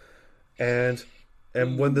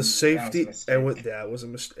when the safety that was a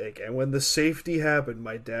mistake, and when the safety happened,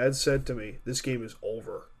 my dad said to me, "This game is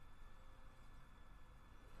over.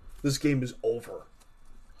 This game is over."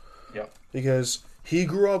 Yep. Because he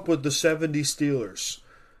grew up with the '70 Steelers,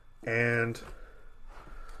 and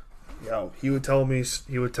he would tell me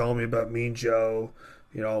about Mean Joe,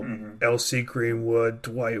 L.C. Greenwood,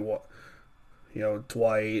 Dwight,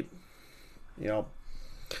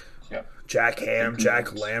 Jack Ham,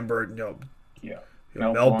 Jack Lambert, Mel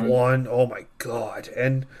Blount. Oh my God!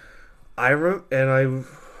 And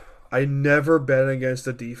I never bet against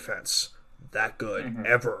a defense that good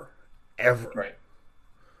ever. Right.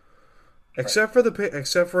 Except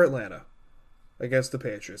for Atlanta against the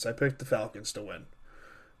Patriots. I picked the Falcons to win.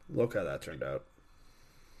 Look how that turned out.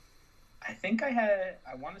 I think I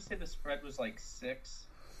want to say the spread was 6.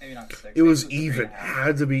 Maybe not 6. It was even.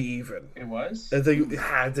 Had to be even. It was? I think it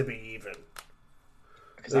had to be even.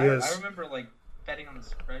 Because I remember betting on the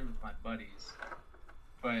spread with my buddies.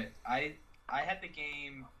 But I had the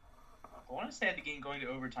game. I want to say I had the game going to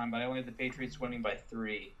overtime, but I only had the Patriots winning by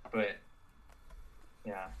 3. But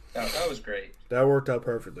yeah, that was great. That worked out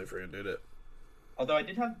perfectly for you, did it? Although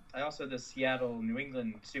I also had the Seattle New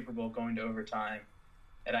England Super Bowl going to overtime,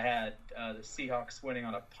 and I had the Seahawks winning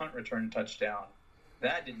on a punt return touchdown.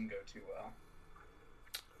 That didn't go too well.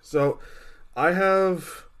 So, I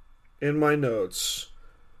have in my notes.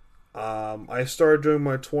 I started doing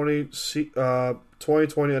my 2020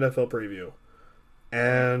 NFL preview,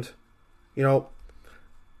 and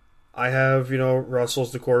I have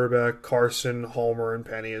Russell's the quarterback, Carson, Homer, and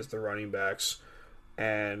Penny as the running backs,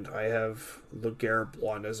 and I have LeGarrette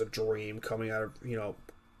Blount as a dream coming out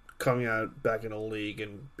back in the league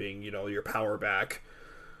and being your power back.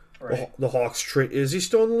 Right. The Hawks is he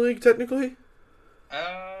still in the league technically?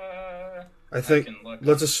 I think.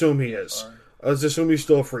 Let's assume he is. Let's assume he's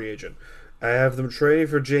still a free agent. I have them trading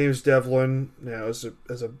for James Devlin as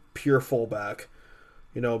a pure fullback.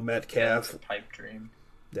 Metcalf. Yeah, that's a pipe dream.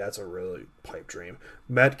 That's a really pipe dream.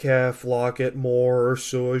 Metcalf, Lockett, Moore,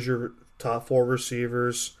 Ursula as your top 4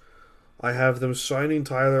 receivers. I have them signing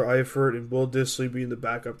Tyler Eifert and Will Dissly being the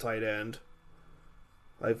backup tight end.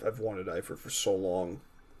 I've wanted Eifert for so long.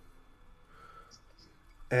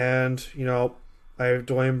 And, I have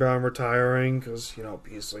Dwayne Brown retiring because,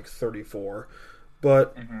 he's like 34.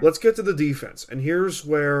 But let's get to the defense. And here's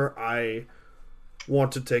where I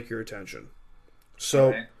want to take your attention.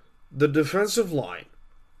 So, the defensive line,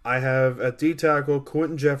 I have at D tackle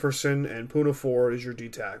Quentin Jefferson and Poona Ford as your D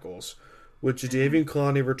tackles, with Jadeveon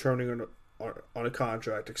Clowney returning on a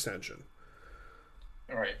contract extension.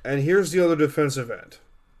 All right. And here's the other defensive end,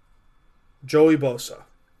 Joey Bosa.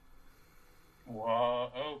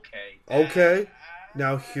 Whoa, okay. Okay,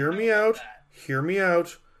 now hear me out. Hear me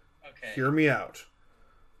out. Okay. Hear me out.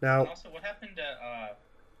 Now, Also, what happened to Al?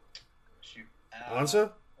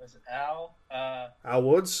 Ansa? Was it Al? Al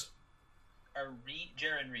Woods? Or Reed?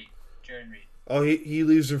 Jaron Reed. Oh, he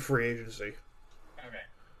leaves in free agency Okay.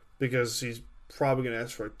 because he's probably going to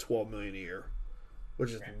ask for like $12 million a year,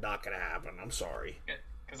 which is not going to happen. I'm sorry. Good.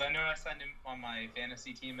 Because I know I signed him on my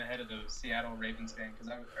fantasy team ahead of the Seattle Ravens game.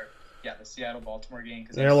 The Seattle Baltimore game.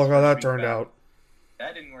 Yeah, look how that turned out.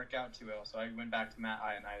 That didn't work out too well, so I went back to Matt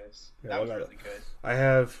Ioannidis. Yeah, That was really good. I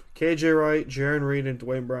have KJ Wright, Jaron Reed, and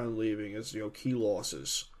Dwayne Brown leaving as key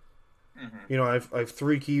losses. Mm-hmm. I have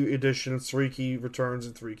 3 key additions, 3 key returns,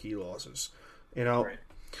 and 3 key losses. Right.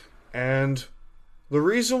 And the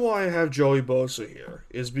reason why I have Joey Bosa here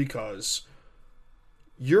is because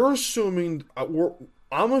you're assuming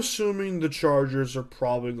I'm assuming the Chargers are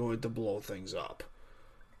probably going to blow things up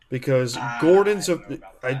because Gordon's I don't know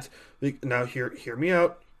about that. now hear me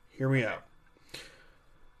out. Hear me out.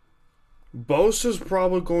 Bosa's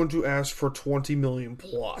probably going to ask for $20 million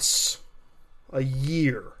plus a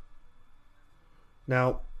year.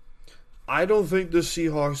 Now, I don't think the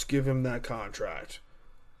Seahawks give him that contract.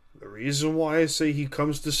 The reason why I say he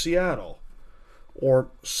comes to Seattle or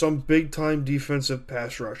some big-time defensive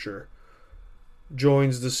pass rusher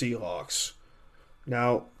joins the Seahawks.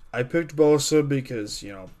 Now, I picked Bosa because,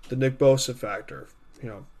 the Nick Bosa factor.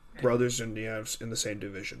 Brothers in the same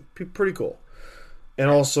division. Pretty cool. And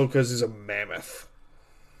also because he's a mammoth.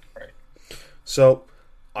 Right. So,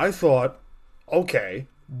 I thought, okay,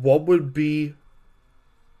 what would be,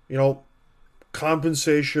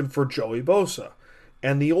 compensation for Joey Bosa?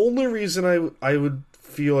 And the only reason I would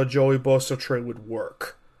feel a Joey Bosa trade would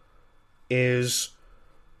work is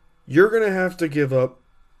you're going to have to give up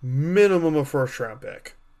minimum a first-round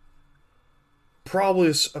pick. Probably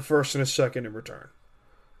a first and a second in return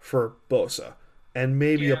for Bosa. And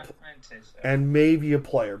maybe I'd say so. and maybe a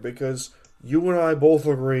player, because you and I both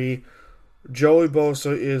agree Joey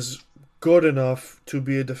Bosa is good enough to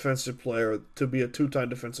be a defensive player, to be a 2-time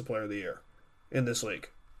defensive player of the year in this league.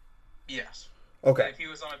 Yes. Okay. If he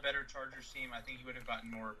was on a better Chargers team, I think he would have gotten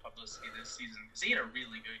more publicity this season because he had a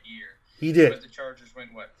really good year. He did. But the Chargers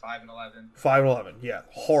went 5-11. 5-11, yeah,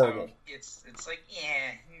 horrible. So it's like,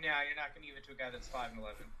 no, you're not going to give it to a guy that's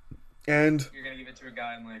 5-11. And You're going to give it to a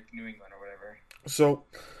guy in New England or whatever. so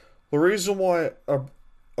the reason why,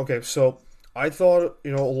 so I thought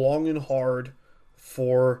long and hard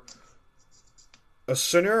for a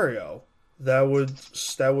scenario that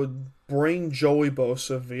would bring Joey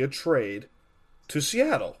Bosa via trade to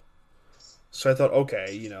Seattle. So I thought,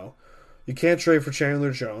 okay, you can't trade for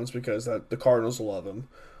Chandler Jones because the Cardinals love him.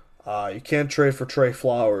 You can't trade for Trey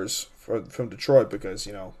Flowers from Detroit because,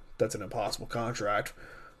 that's an impossible contract.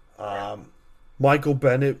 Michael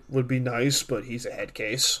Bennett would be nice, but he's a head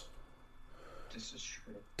case. This is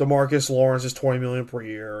true. DeMarcus Lawrence is $20 million per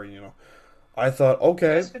year. I thought, You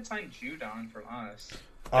okay. guys could sign Judon from us.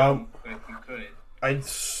 Um, But if you could.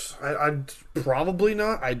 I'd probably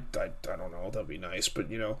not. I don't know. That'd be nice, but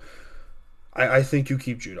I think you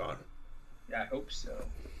keep Judon Yeah, I hope so.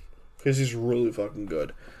 because he's really fucking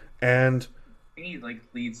good, and I think he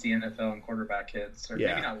leads the NFL in quarterback hits, or Yeah.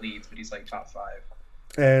 maybe not leads, but he's top 5.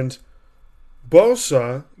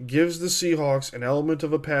 Bosa gives the Seahawks an element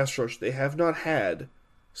of a pass rush they have not had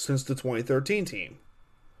since the 2013 team,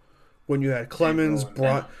 when you had Clemens,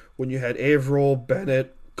 when you had Averill,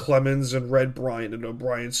 Bennett, Clemens, and Red Bryant, and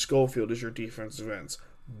O'Brien Schofield as your defensive ends.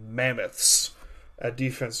 Mammoths at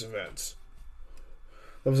defensive ends.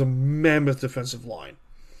 That was a mammoth defensive line.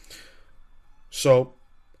 So,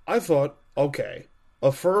 I thought, okay,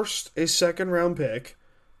 a second-round pick,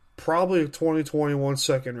 probably a 2021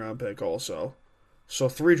 second-round pick also, so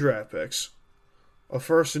 3 draft picks, a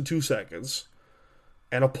first and 2 seconds,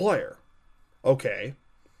 and a player. Okay,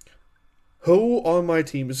 who on my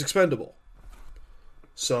team is expendable?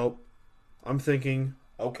 So, I'm thinking,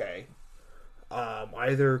 okay,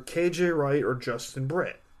 either KJ Wright or Justin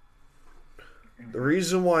Britt. The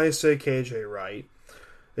reason why I say KJ Wright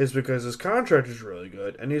is because his contract is really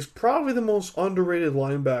good, and he's probably the most underrated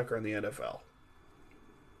linebacker in the NFL.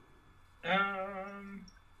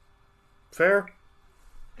 Fair?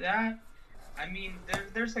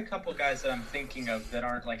 There's a couple guys that I'm thinking of that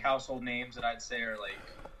aren't like household names that I'd say are like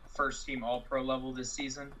first team All-Pro level this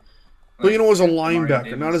season. But as a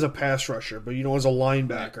linebacker, not as a pass rusher, but as a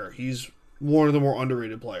linebacker, he's one of the more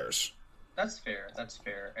underrated players. That's fair.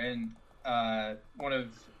 And one of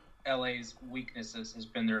LA's weaknesses has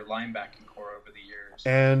been their linebacking core over the years.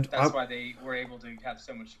 And that's why they were able to have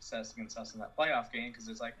so much success against us in that playoff game, because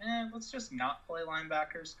it's like, let's just not play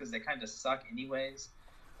linebackers because they kind of suck anyways.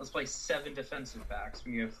 Let's play 7 defensive backs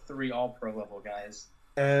when you have 3 All-Pro level guys.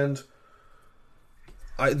 And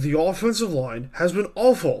the offensive line has been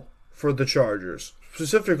awful for the Chargers,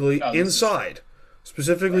 specifically inside.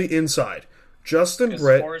 Inside. Justin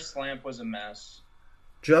Britt. Forrest Lamp was a mess.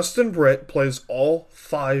 Justin Britt plays all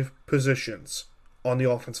 5 positions on the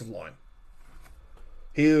offensive line.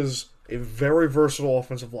 He is a very versatile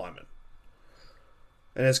offensive lineman.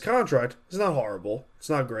 And his contract is not horrible. It's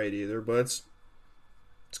not great either, but it's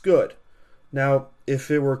good. Now,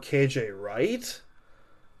 if it were KJ Wright,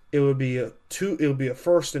 it would be a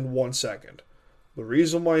first and 1 second. The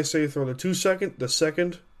reason why I say throw the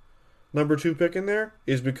second number 2 pick in there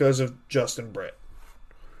is because of Justin Britt.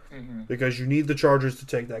 Mm-hmm. Because you need the Chargers to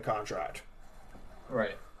take that contract.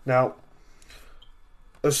 Right. Now,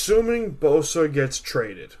 assuming Bosa gets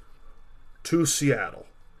traded to Seattle.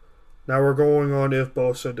 Now we're going on if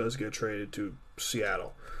Bosa does get traded to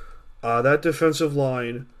Seattle. That defensive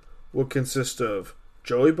line will consist of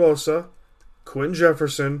Joey Bosa, Quinn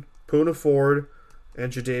Jefferson, Poona Ford,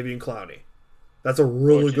 and Jadeveon Clowney. That's a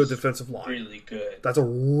really good defensive line. Really good. That's a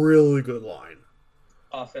really good line.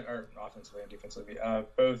 Offensively and defensively,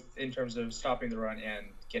 both in terms of stopping the run and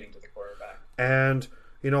getting to the quarterback. And,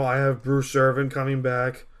 I have Bruce Irvin coming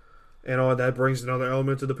back, and that brings another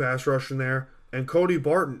element to the pass rush in there. And Cody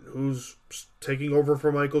Barton, who's taking over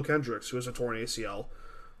for Michael Kendricks, who has a torn ACL.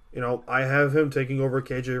 I have him taking over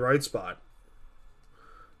KJ Wright's spot.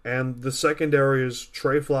 And the secondary is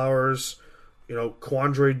Trey Flowers,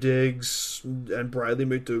 Quandre Diggs, and Bradley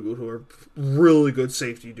McDougald, who are really good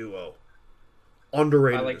safety duo.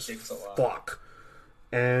 Underrated I like as Diggs a lot. Fuck.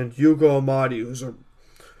 And Yugo Amadi,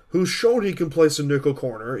 who's shown he can play some nickel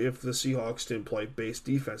corner if the Seahawks didn't play base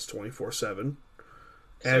defense 24/7.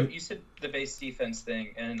 So you said the base defense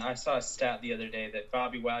thing, and I saw a stat the other day that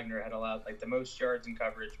Bobby Wagner had allowed the most yards in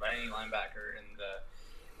coverage by any linebacker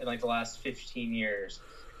in the last 15 years.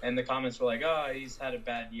 And the comments were like, "Oh, he's had a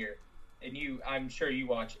bad year." And I'm sure you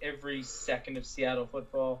watch every second of Seattle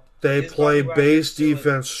football. They play base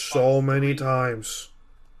defense so many times.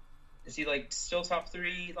 Is he still top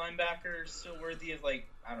 3 linebacker, still worthy of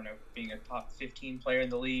being a top 15 player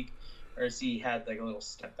in the league, or has he had a little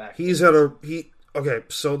step back? Okay,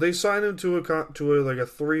 so they signed him to a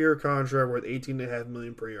 3-year contract worth $18.5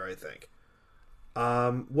 million per year, I think.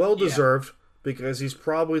 Well deserved, because he's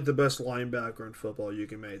probably the best linebacker in football. You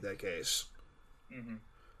can make that case. Mm-hmm.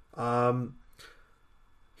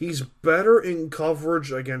 He's better in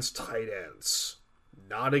coverage against tight ends,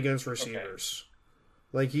 not against receivers.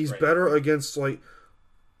 Okay. He's better against he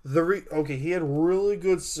had really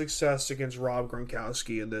good success against Rob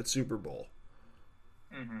Gronkowski in that Super Bowl.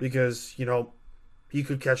 Mm-hmm. Because, he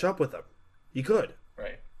could catch up with him. He could.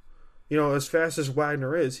 Right. As fast as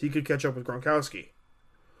Wagner is, he could catch up with Gronkowski.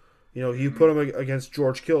 You put him against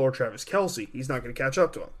George Kittle or Travis Kelce, he's not going to catch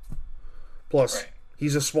up to him. Plus,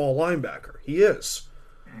 he's a small linebacker. He is.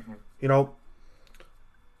 Mm-hmm.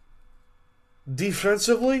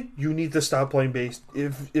 Defensively, you need to stop playing base.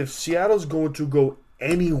 If Seattle's going to go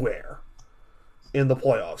anywhere in the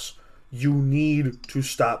playoffs, you need to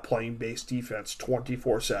stop playing base defense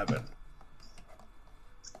 24/7.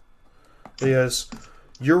 Because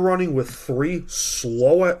you're running with 3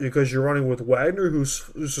 because you're running with Wagner, who's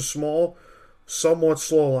a small, somewhat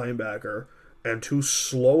slow linebacker, and 2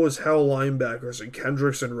 slow as hell linebackers in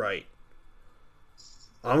Kendricks and Wright.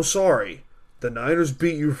 I'm sorry, the Niners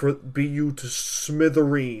beat you to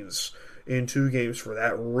smithereens in 2 games for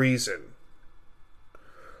that reason.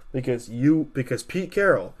 Because Pete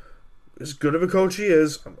Carroll, as good of a coach he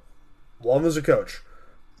is, love him as a coach,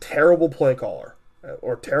 terrible play caller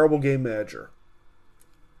or terrible game manager.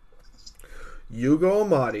 Yugo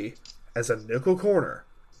Amadi as a nickel corner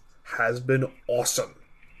has been awesome.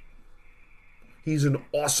 He's an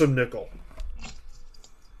awesome nickel.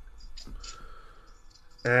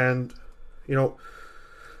 And,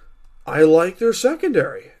 I like their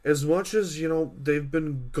secondary. As much as, they've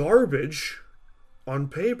been garbage on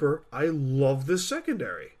paper, I love this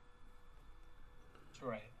secondary.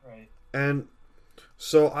 Right. And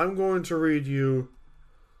so I'm going to read you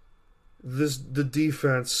the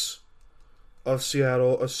defense of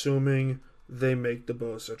Seattle, assuming they make the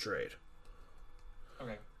Bosa trade.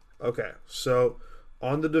 Okay. Okay, so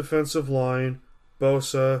on the defensive line,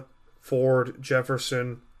 Bosa, Ford,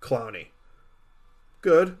 Jefferson, Clowney.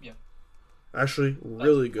 Good. Yeah. Actually,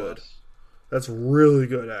 really That's a good. plus. That's really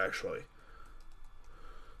good, actually.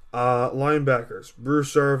 Linebackers,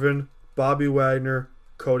 Bruce Irvin, Bobby Wagner,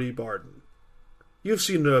 Cody Barton. You've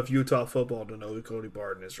seen enough Utah football to know who Cody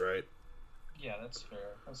Barton is, right? Yeah, that's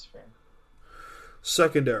fair. That's fair.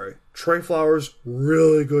 Secondary, Trey Flowers,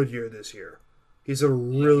 really good year this year. He's had a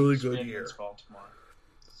really he's good great year. against Baltimore.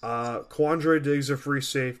 Quandre Diggs, a free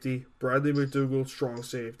safety. Bradley McDougald, strong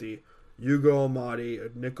safety. Hugo Amadi, a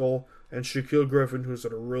nickel. And Shaquille Griffin, who's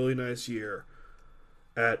had a really nice year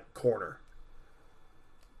at corner.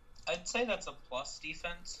 I'd say that's a plus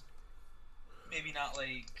defense. Maybe not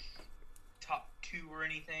like top 2 or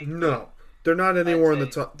anything. No, they're not anywhere in the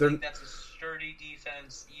I'd say, top. They're like, that's a sturdy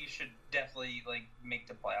defense. You should definitely like make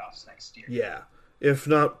the playoffs next year. yeah, if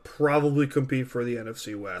not, probably compete for the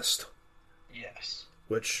NFC West. Yes.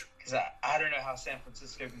 Which Because I don't know how San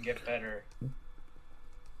Francisco can get better.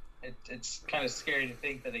 It's kind of scary to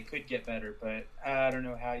think that they could get better, but I don't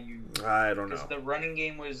know how you. I don't Because know. the running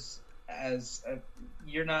game was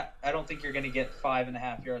you're not. I don't think you're going to get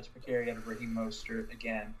 5.5 yards per carry out of Raheem Mostert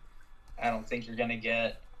again. I don't think you're going to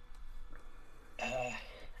get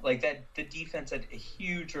like that. The defense had a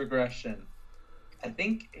huge regression. I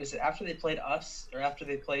think it was after they played us or after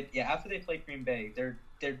they played Green Bay. Their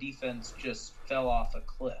defense just fell off a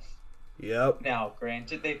cliff. Yep. Now,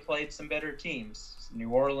 granted, they played some better teams.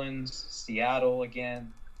 New Orleans, Seattle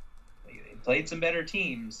again. They played some better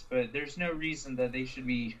teams, but there's no reason that they should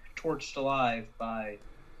be torched alive by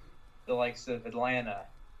the likes of Atlanta.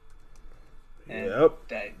 And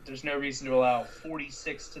Yep. there's no reason to allow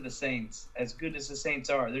 46 to the Saints. As good as the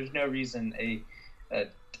Saints are, there's no reason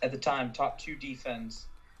at the time, top 2 defense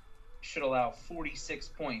should allow 46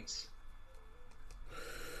 points.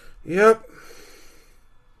 Yep.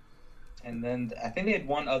 And then I think they had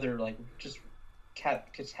one other just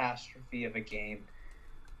catastrophe of a game,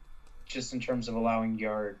 just in terms of allowing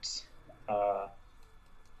yards. Was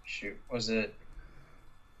it?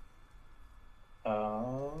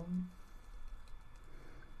 I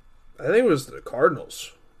think it was the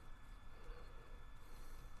Cardinals.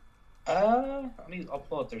 I'll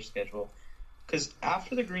pull up their schedule, because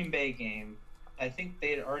after the Green Bay game, I think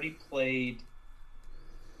they had already played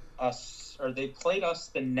us, or they played us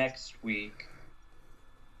the next week,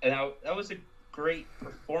 and that was a great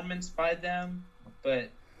performance by them, but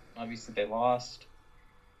obviously they lost.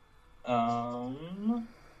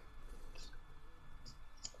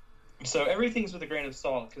 So everything's with a grain of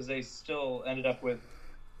salt, because they still ended up with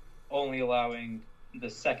only allowing the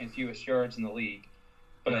second fewest yards in the league.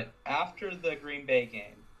 But after the Green Bay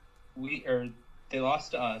game, they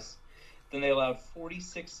lost to us. Then they allowed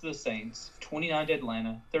 46 to the Saints, 29 to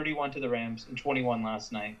Atlanta, 31 to the Rams, and 21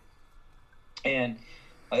 last night. And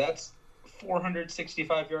that's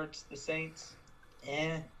 465 yards to the Saints,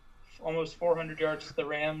 almost 400 yards to the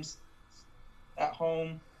Rams at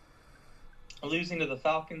home, losing to the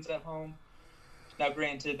Falcons at home. Now,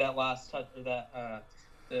 granted, that last touch, or that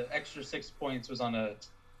the extra 6 points was on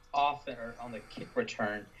on the kick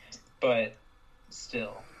return, but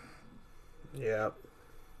still. Yep.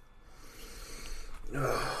 And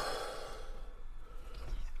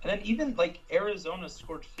then even Arizona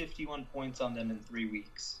scored 51 points on them in 3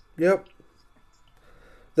 weeks. Yep.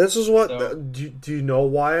 This is what. So- Do you know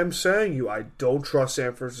why I'm saying I don't trust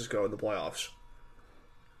San Francisco in the playoffs?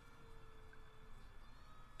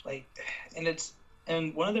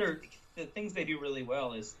 And one of the things they do really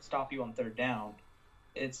well is stop you on third down.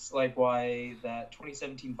 It's why that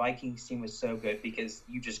 2017 Vikings team was so good, because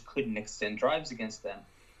you just couldn't extend drives against them.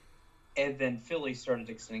 And then Philly started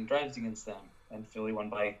extending drives against them, and Philly won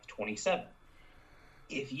by 27.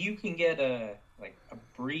 If you can get a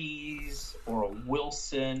Breeze or a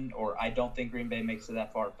Wilson, or I don't think Green Bay makes it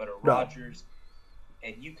that far, but a Rodgers,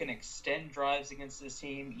 and you can extend drives against this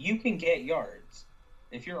team, you can get yards.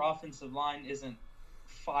 If your offensive line isn't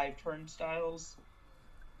 5 turnstiles,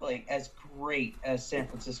 as great as San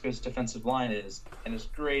Francisco's defensive line is, and as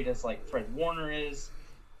great as Fred Warner is,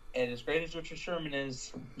 and as great as Richard Sherman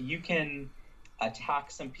is, you can attack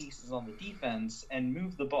some pieces on the defense and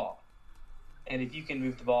move the ball. And if you can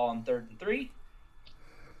move the ball on 3rd and 3,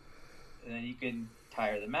 then you can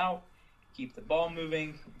tire them out, keep the ball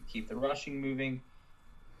moving, keep the rushing moving,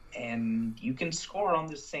 and you can score on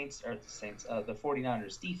the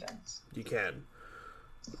 49ers defense. You can.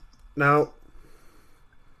 Now,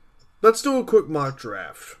 let's do a quick mock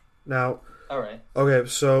draft. Now, All right. okay,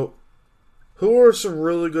 so who are some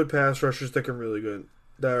really good pass rushers that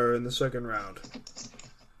are in the second round?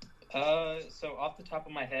 So off the top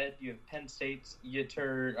of my head, you have Penn State's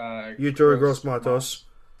Yetur Gross Gross-Matos.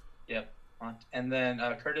 Yep. And then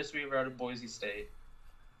Curtis Weaver out of Boise State.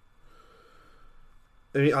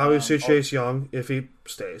 I mean, obviously Chase Young, if he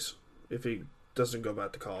stays. If he doesn't go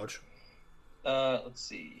back to college. Let's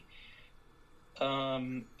see.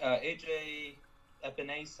 AJ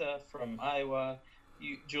Epinesa from Iowa.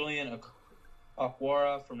 Julian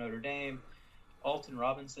Okwara from Notre Dame. Alton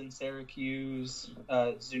Robinson, Syracuse.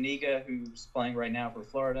 Zuniga, who's playing right now for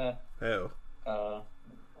Florida. Oh.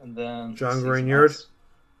 And then John Greenyard,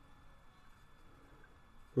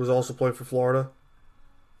 who's also playing for Florida.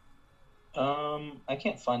 I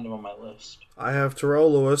can't find him on my list. I have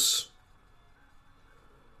Terrell Lewis.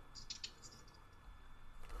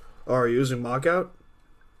 Oh, are you using Mockout?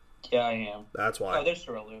 Yeah, I am. That's why. Oh, there's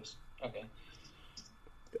Terrell Lewis. Okay.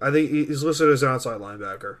 I think he's listed as an outside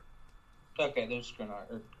linebacker. Okay, there's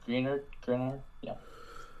Greenard. Yeah.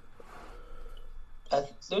 I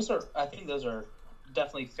think those are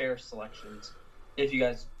definitely fair selections. If you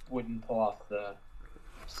guys wouldn't pull off the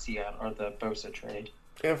Seattle or the Bosa trade.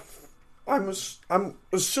 If I'm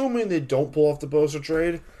assuming they don't pull off the Bosa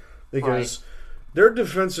trade because their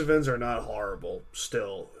defensive ends are not horrible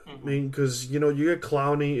still. Mm-hmm. I mean, because you get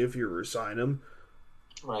Clowney if you resign him.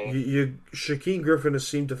 Right. Shaquem Griffin has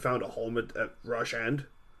seemed to found a home at rush end.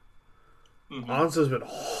 Mm-hmm. Ansah's been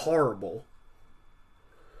horrible.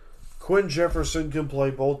 Quinn Jefferson can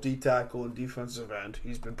play both D tackle and defensive end.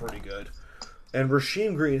 He's been pretty good. And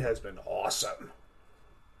Rasheem Green has been awesome.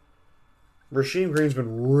 Rasheem Green's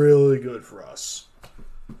been really good for us.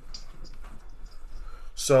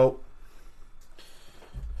 So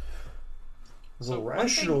the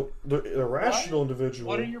rational individual.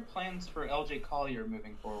 What are your plans for LJ Collier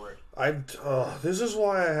moving forward? This is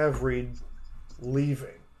why I have Reed leaving.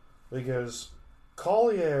 Because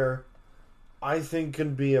Collier, I think,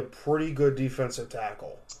 can be a pretty good defensive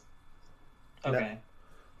tackle. Okay.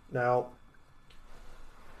 Now,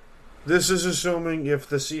 this is assuming if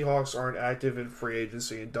the Seahawks aren't active in free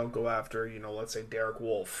agency and don't go after, let's say Derek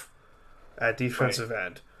Wolfe at defensive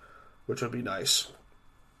end, which would be nice.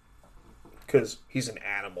 Because he's an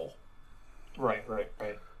animal. Right.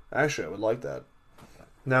 Actually, I would like that.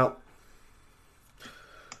 Now,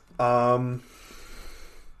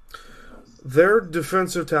 their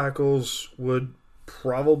defensive tackles would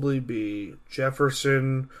probably be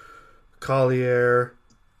Jefferson, Collier.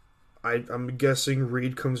 I'm guessing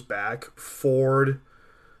Reed comes back. Ford,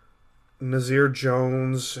 Nazir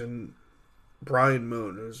Jones, and Brian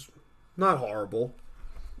Moon, who's not horrible.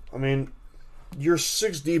 I mean, you're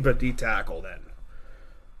 6 deep at D tackle then.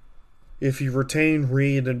 If you retain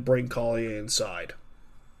Reed and bring Collier inside.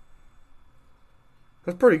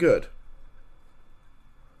 That's pretty good.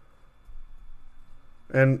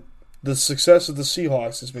 And the success of the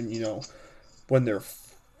Seahawks has been, when they're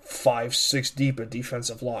 5-6 deep at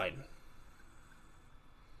defensive line.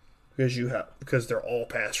 Because they're all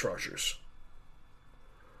pass rushers.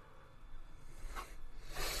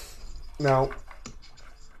 Now,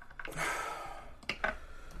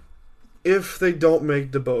 if they don't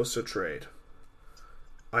make the Bosa trade,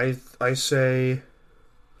 I say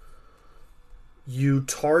you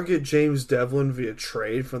target James Devlin via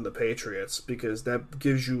trade from the Patriots because that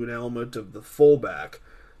gives you an element of the fullback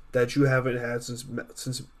that you haven't had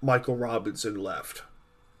since Michael Robinson left.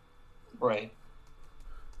 Right.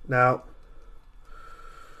 Now,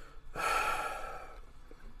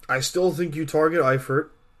 I still think you target Eifert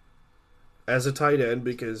as a tight end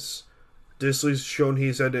because Disley's shown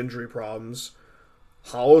he's had injury problems.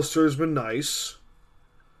 Hollister's been nice.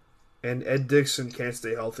 And Ed Dixon can't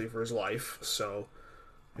stay healthy for his life. So,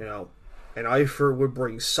 and Eifert would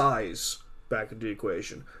bring size back into the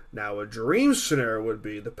equation. Now, a dream scenario would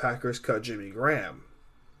be the Packers cut Jimmy Graham.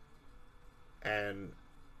 And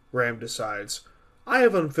Graham decides, I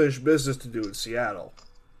have unfinished business to do in Seattle.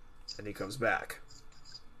 And he comes back.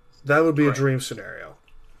 That would be a dream scenario.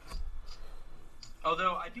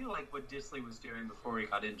 Although, I do like what Disley was doing before he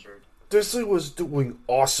got injured. Disley was doing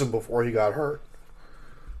awesome before he got hurt.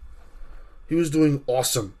 He was doing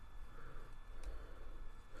awesome.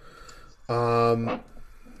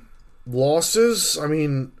 Losses, I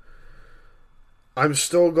mean, I'm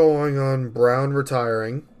still going on Brown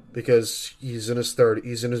retiring because he's in his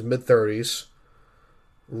mid-30s.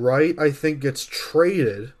 Wright, I think, gets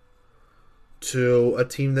traded to a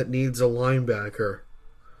team that needs a linebacker,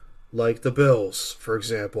 like the Bills, for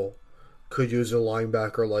example, could use a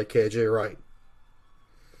linebacker like KJ Wright.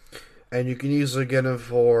 And you can easily get him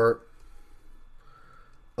for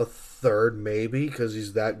a third, maybe, because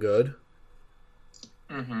he's that good.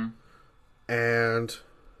 Mm-hmm. And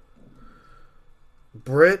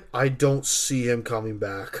Britt, I don't see him coming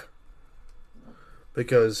back.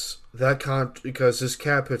 Because his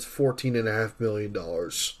cap hits $14.5 million.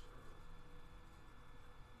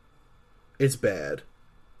 It's bad.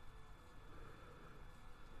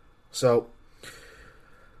 So,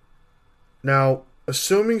 now,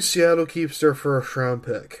 assuming Seattle keeps their first round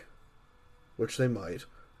pick, which they might,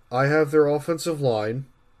 I have their offensive line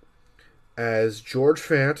as George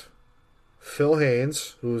Fant, Phil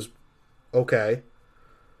Haynes, who's okay,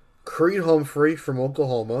 Creed Humphrey from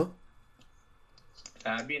Oklahoma,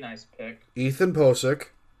 That'd be a nice pick. Ethan Posick,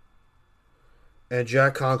 and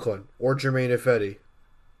Jack Conklin, or Jermaine Ifedi.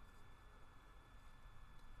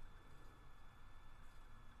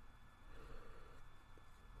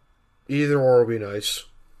 Either or will be nice.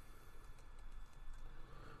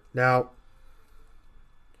 Now,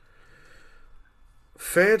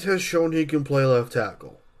 Fant has shown he can play left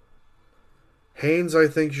tackle. Haynes, I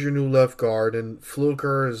think, is your new left guard, and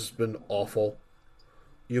Fluker has been awful.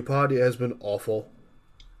 Upati has been awful.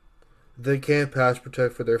 They can't pass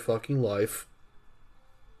protect for their fucking life.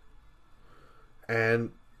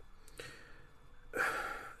 And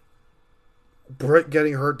Britt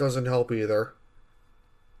getting hurt doesn't help either.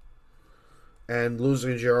 And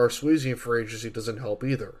losing J.R. Sweezy for agency doesn't help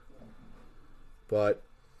either. But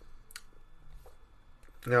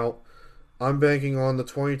now, I'm banking on the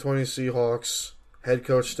 2020 Seahawks head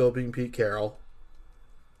coach still being Pete Carroll.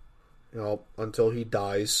 Until he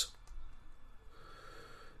dies.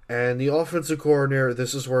 And the offensive coordinator,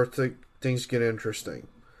 this is where things get interesting.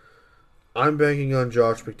 I'm banking on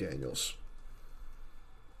Josh McDaniels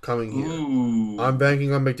coming here. Ooh. I'm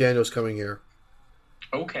banking on McDaniels coming here.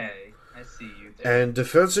 Okay, I see you there. And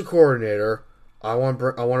defensive coordinator, I want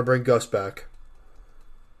to bring Gus back.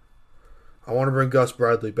 I want to bring Gus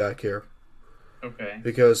Bradley back here. Okay.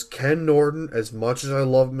 Because Ken Norton, as much as I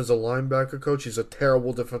love him as a linebacker coach, he's a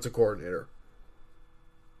terrible defensive coordinator.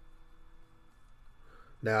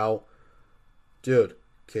 Now, dude,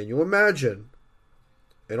 can you imagine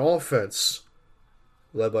an offense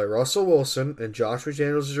led by Russell Wilson and Josh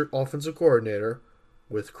McDaniels as your offensive coordinator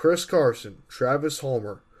with Chris Carson, Travis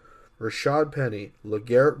Homer, Rashad Penny,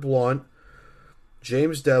 LeGarrette Blount,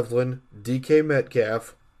 James Devlin, DK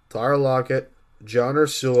Metcalf, Tyler Lockett, John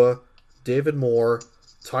Ursua, David Moore,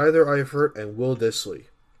 Tyler Eifert, and Will Dissly.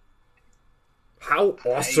 How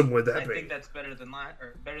awesome would that be? I think that's better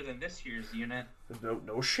than this year's unit.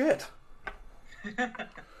 No shit.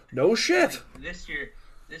 No shit. This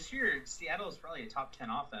year, Seattle is probably a top 10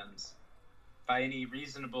 offense by any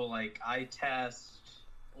reasonable eye test.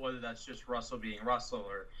 Whether that's just Russell being Russell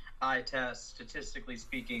or eye test, statistically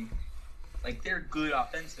speaking, they're good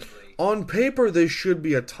offensively. On paper, they should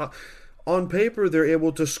be a top. On paper, they're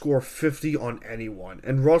able to score 50 on anyone,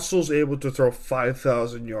 and Russell's able to throw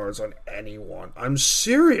 5,000 yards on anyone. I'm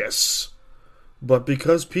serious. But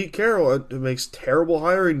because Pete Carroll makes terrible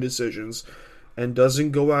hiring decisions and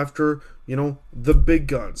doesn't go after, the big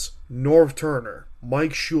guns, Norv Turner,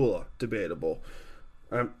 Mike Shula, debatable.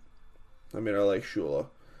 I like Shula.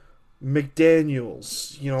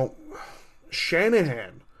 McDaniels,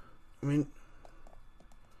 Shanahan.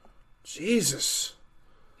 Jesus.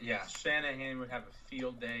 Yeah, Shanahan would have a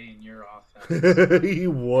field day in your offense. He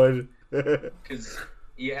would. Because,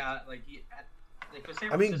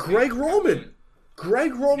 Greg Roman.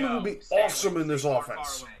 Greg Roman would be awesome in this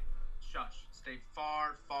offense. Far away. Shush. Stay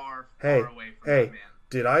far, far away from that man.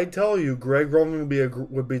 Did I tell you Greg Roman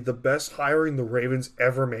would be the best hiring the Ravens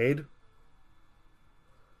ever made?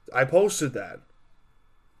 I posted that.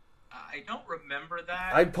 I don't remember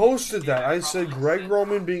that. I posted that. I said Greg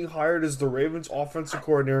Roman being hired as the Ravens offensive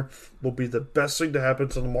coordinator will be the best thing to happen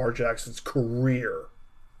to Lamar Jackson's career.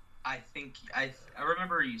 I think I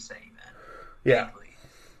remember you saying that. Yeah. Vaguely.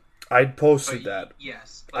 I posted that.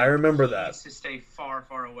 Yes. I remember that. He needs to stay far,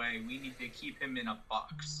 far away. We need to keep him in a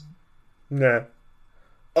box. Nah.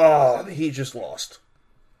 Oh, he just lost.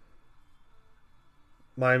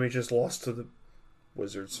 Miami just lost to the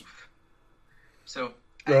Wizards. So,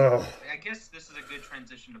 I guess this is a good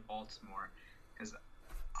transition to Baltimore because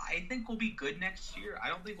I think we'll be good next year. I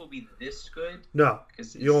don't think we'll be this good. No,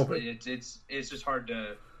 because you won't be. It's just hard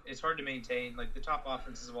to maintain. The top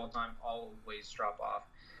offenses of all time always drop off.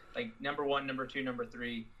 Number 1, number 2, number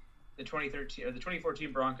 3. The 2013 or the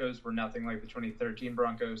 2014 Broncos were nothing like the 2013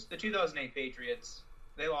 Broncos. The 2008 Patriots,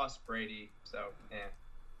 they lost Brady, so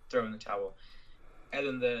throw in the towel. And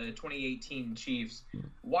then the 2018 Chiefs,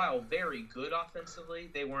 while very good offensively,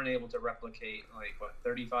 they weren't able to replicate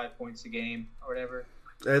 35 points a game or whatever.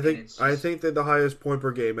 I think that the highest point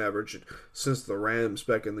per game average since the Rams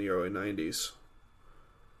back in the early 90s.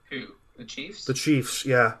 Who? The Chiefs? The Chiefs,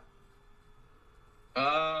 yeah.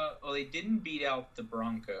 Well, they didn't beat out the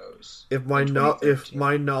Broncos. If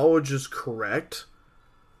my knowledge is correct,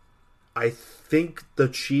 I think the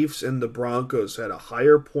Chiefs and the Broncos had a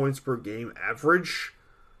higher points per game average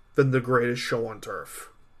than the greatest show on turf.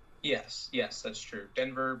 Yes, that's true.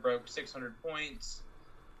 Denver broke 600 points.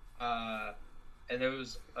 And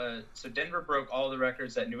those, so Denver broke all the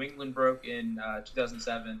records that New England broke in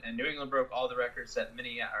 2007, and New England broke all the records that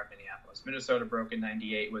Minnesota broke in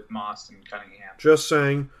 '98 with Moss and Cunningham. Just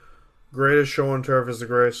saying, greatest show on turf is the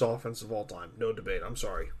greatest offense of all time. No debate. I'm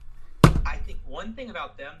sorry. I think one thing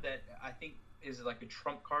about them that I think is like a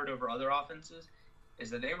trump card over other offenses is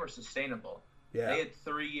that they were sustainable. Yeah. They had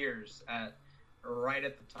 3 years right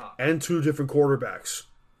at the top. And 2 different quarterbacks.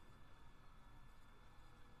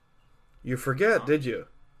 You forget, did you?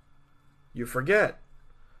 You forget.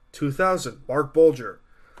 2000, Mark Bulger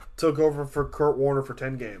took over for Kurt Warner for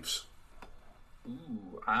 10 games.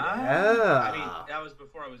 Ooh, yeah. I mean, that was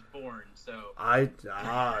before I was born, so...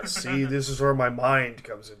 See, this is where my mind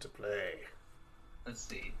comes into play. Let's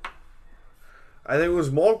see. I think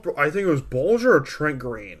it was Bulger or Trent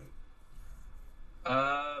Green.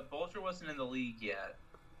 Bulger wasn't in the league yet.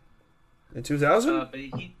 In 2000? But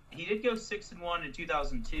he did go 6-1 in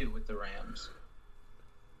 2002 with the Rams.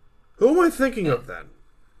 Who am I thinking of then?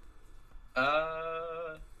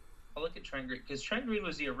 I'll look at Trent Green because Trent Green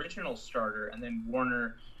was the original starter, and then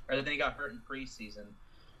then he got hurt in preseason.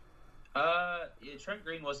 Trent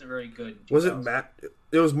Green wasn't very good. Was it Matt?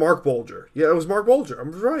 It was Mark Bulger. Yeah, it was Mark Bulger.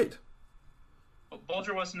 I'm right. But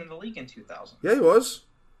Bulger wasn't in the league in 2000. Yeah, he was.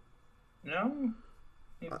 No.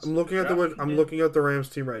 I'm looking at the Rams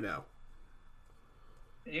team right now.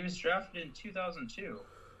 He was drafted in 2002.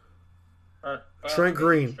 Trent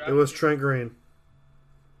Green. It was Trent Green.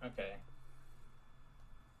 Okay.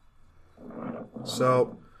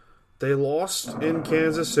 So, they lost in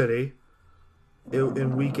Kansas City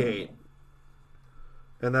in Week 8.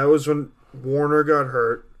 And that was when Warner got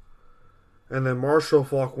hurt. And then Marshall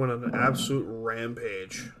Faulk went on an absolute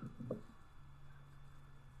rampage.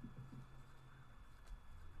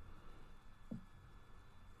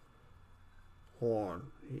 Hold on.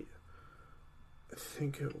 I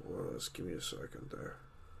think it was. Give me a second there.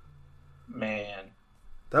 Man.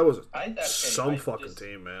 That was some fucking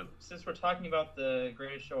team, man. Since we're talking about the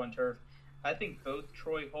greatest show on turf, I think both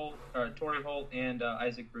Torrey Holt and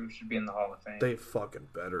Isaac Bruce should be in the Hall of Fame. They fucking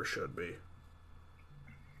better should be.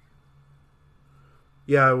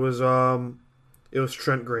 Yeah, it was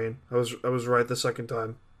Trent Green. I was right the second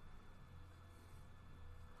time.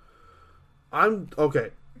 I'm okay.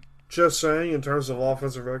 Just saying, in terms of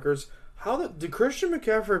offensive records, did Christian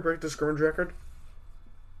McCaffrey break the scrimmage record?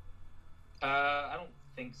 I don't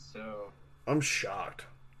think so. I'm shocked.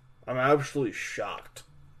 I'm absolutely shocked.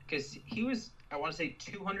 Because he was, I want to say,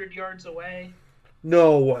 200 yards away.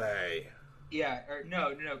 No way. Yeah,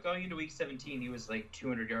 no. Going into week 17, he was like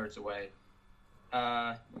 200 yards away.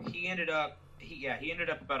 He ended up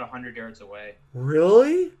about 100 yards away.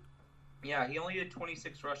 Really? Yeah, he only had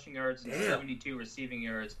 26 rushing yards and 72 receiving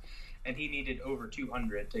yards, and he needed over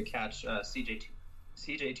 200 to catch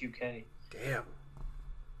CJ2K. Damn.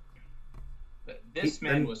 But this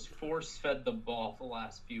man was force-fed the ball the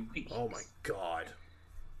last few weeks. Oh my god.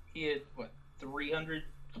 He had, 300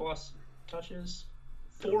 plus touches?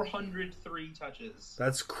 403 touches.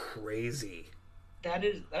 That's crazy. That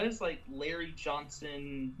is like Larry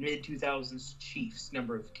Johnson mid-2000s Chiefs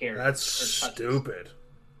number of carries. That's stupid.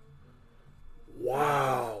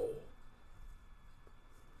 Wow.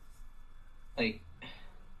 Like,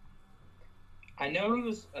 I know he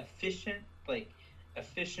was efficient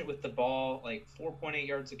with the ball, like 4.8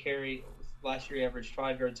 yards a carry. Last year he averaged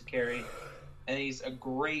 5 yards a carry, and he's a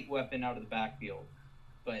great weapon out of the backfield.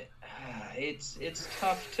 But it's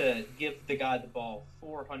tough to give the guy the ball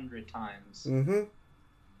 400 times. Mm-hmm.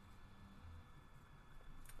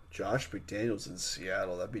 Josh McDaniels in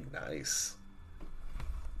Seattle, that'd be nice.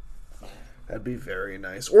 That'd be very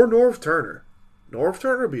nice. Or Norv Turner. Norv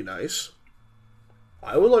Turner would be nice.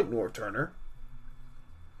 I would like Norv Turner.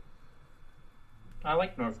 I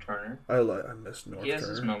like Norv Turner. I miss Norv Turner. He has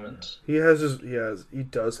his moments. He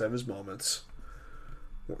does have his moments.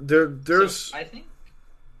 There's So I think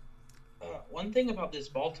one thing about this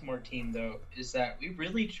Baltimore team, though, is that we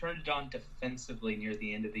really turned it on defensively near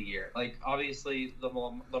the end of the year. Like, obviously, the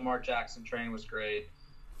Lamar Jackson train was great,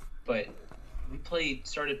 but we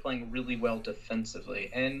started playing really well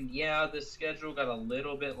defensively. And, yeah, the schedule got a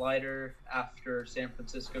little bit lighter after San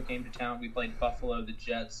Francisco came to town. We played Buffalo, the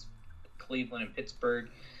Jets, Cleveland and Pittsburgh.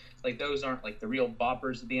 Like, those aren't, like, the real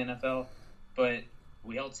boppers of the NFL. But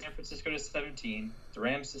we held San Francisco to 17, the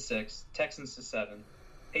Rams to 6, Texans to 7,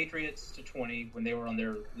 Patriots to 20 when they were on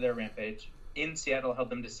their rampage. In Seattle, held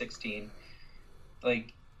them to 16.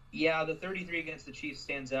 Like, yeah, the 33 against the Chiefs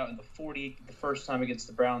stands out, and the 40 the first time against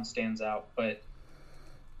the Browns stands out. But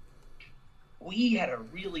we had a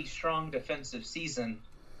really strong defensive season,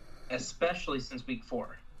 especially since week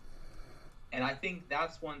 4. And I think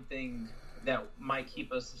that's one thing that might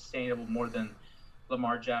keep us sustainable more than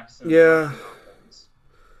Lamar Jackson. Yeah.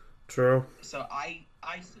 True. So I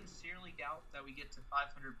sincerely doubt that we get to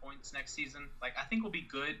 500 points next season. Like, I think we'll be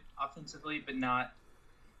good offensively, but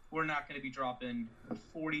we're not going to be dropping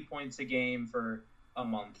 40 points a game for a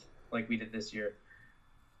month like we did this year.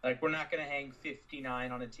 Like, we're not going to hang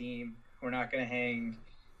 59 on a team. We're not going to hang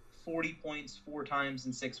 40 points 4 times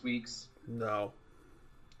in 6 weeks. No.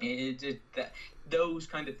 Those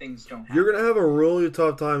kind of things don't happen. You're going to have a really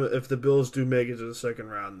tough time if the Bills do make it to the second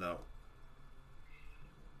round, though.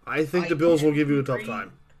 I think the Bills will give you a tough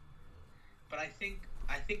time. But I think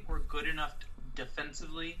we're good enough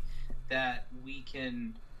defensively that we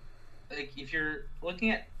can, like, if you're looking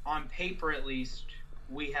at, on paper at least,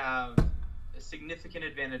 we have a significant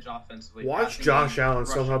advantage offensively. Watch Josh Allen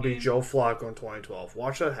somehow beat Joe Flacco in 2012.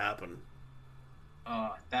 Watch that happen.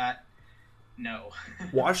 No.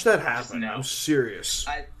 Watch that happen. No. I'm serious.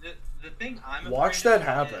 The thing I'm afraid Watch that of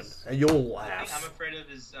happen, is, and you'll the laugh. thing I'm afraid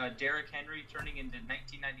of is Derrick Henry turning into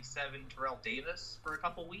 1997 Terrell Davis for a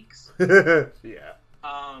couple weeks. Yeah.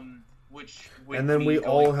 Which would and then mean we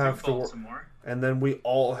all going have through to. Baltimore. And then we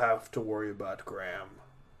all have to worry about Graham.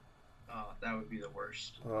 Oh, that would be the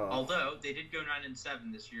worst. Oh. Although they did go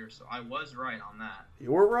 9-7 this year, so I was right on that.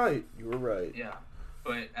 You were right. You were right. Yeah,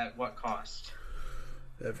 but at what cost?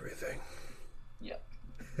 Everything. Yep.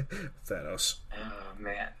 Thanos. Oh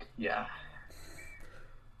man, yeah.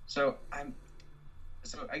 So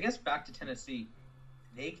I guess back to Tennessee.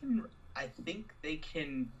 I think they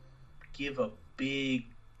can give a big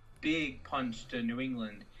punch to New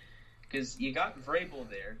England because you got Vrabel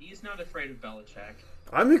there. He's not afraid of Belichick.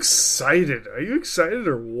 I'm excited. Are you excited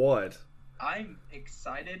or what? I'm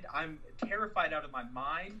excited. I'm terrified out of my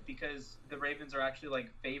mind because the Ravens are actually like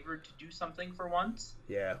favored to do something for once.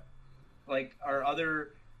 Yeah. Like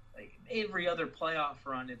every other playoff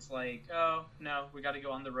run, it's like, oh no, we got to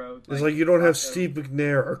go on the road. It's like you don't have Steve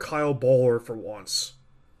McNair or Kyle Bowler for once.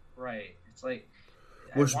 Right. It's like,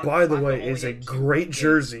 which, by the way, is a great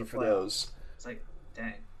jersey for those. It's like,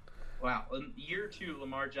 dang. Wow. In year 2,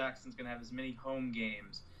 Lamar Jackson's going to have as many home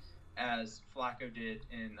games as Flacco did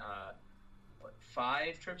in,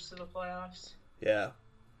 5 trips to the playoffs? Yeah.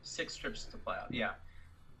 6 trips to the playoffs. Yeah.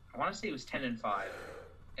 I want to say it was 10-5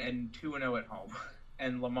 and 2-0 at home.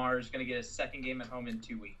 And Lamar is going to get his second game at home in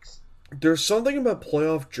 2 weeks. There's something about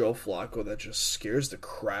playoff Joe Flacco that just scares the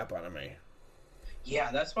crap out of me.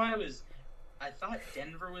 Yeah, that's why I thought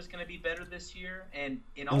Denver was going to be better this year, and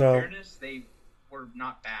in all fairness, they were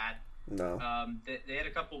not bad. No. They had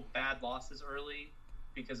a couple bad losses early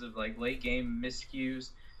because of like late game miscues.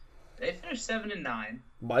 They finished 7-9.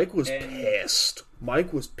 Mike was pissed.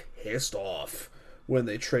 Mike was pissed off when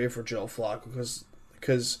they traded for Joe Flacco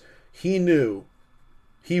because he knew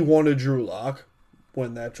he wanted Drew Lock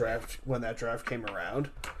when that draft came around.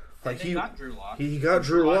 Like he got Drew Lock. He got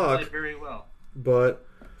Drew Lock played very well. But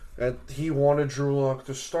he wanted Drew Lock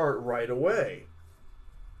to start right away.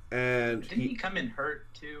 And didn't he come in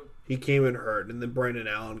hurt too? He came in hurt, and then Brandon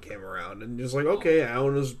Allen came around, and just like, okay,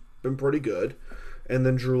 Allen has been pretty good. And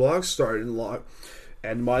then Drew Lock started,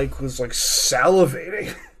 and Mike was like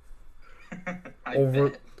salivating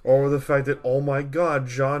over the fact that, oh my God,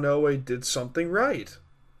 John Elway did something right.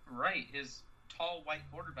 Right, his tall white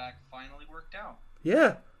quarterback finally worked out.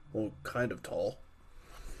 Yeah, well, kind of tall.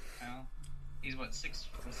 Well, he's what, 6'4"?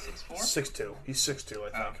 6'2". He's 6'2", I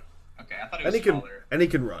think. Oh, okay, I thought he was taller. And he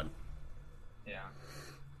can run. Yeah,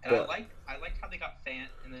 and I like how they got Fant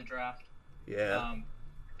in the draft. Yeah.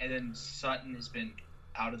 And then Sutton has been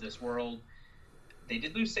out of this world. They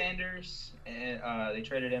did lose Sanders, and they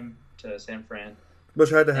traded him to San Fran. Which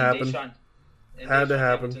had to happen. Had to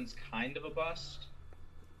happen. Hamilton's kind of a bust.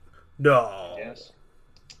 No. Yes.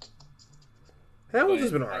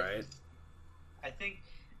 Hamilton's been alright. I think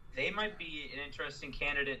they might be an interesting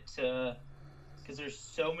candidate because there's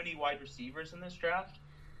so many wide receivers in this draft.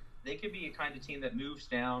 They could be a kind of team that moves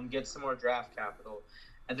down, gets some more draft capital,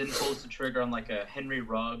 and then pulls the trigger on like a Henry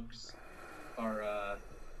Ruggs or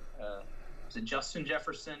is it Justin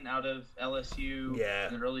Jefferson out of LSU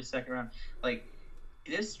in the early second round? Like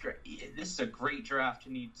this is a great draft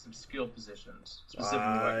to need some skill positions, specifically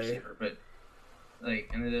wide receiver. But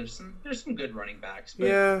And there's some good running backs, but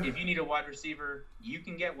if you need a wide receiver, you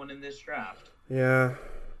can get one in this draft. Yeah,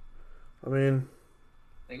 I mean,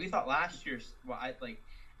 like we thought last year. Well,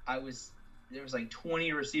 there was like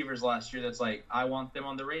 20 receivers last year. That's like I want them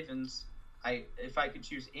on the Ravens. If I could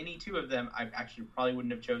choose any two of them, I actually probably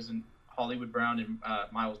wouldn't have chosen Hollywood Brown and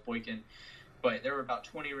Miles Boykin. But there were about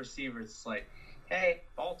 20 receivers. It's like, hey,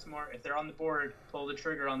 Baltimore, if they're on the board, pull the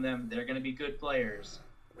trigger on them. They're going to be good players.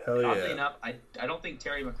 Hell yeah. Oddly enough, I don't think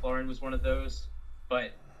Terry McLaurin was one of those,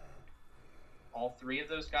 but all three of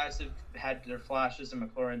those guys have had their flashes, and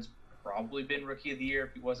McLaurin's probably been Rookie of the Year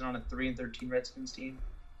if he wasn't on a 3-13 Redskins team.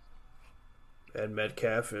 And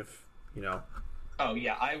Metcalf, if you know. Oh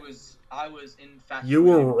yeah, I was infatuated. You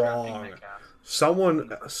were with drafting wrong. Metcalf.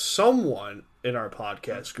 Someone in our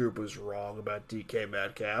podcast group was wrong about DK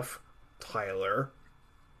Metcalf. Tyler.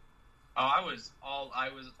 Oh, I was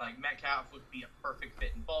like Metcalf would be a perfect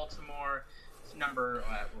fit in Baltimore. Number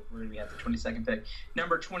where do we have the 22nd pick?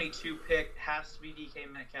 Number 22 pick has to be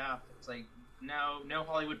DK Metcalf. It's like no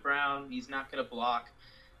Hollywood Brown. He's not going to block.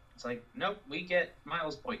 It's like nope. We get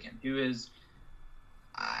Miles Boykin, who is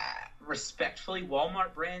respectfully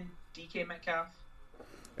Walmart brand DK Metcalf.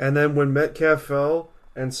 And then when Metcalf fell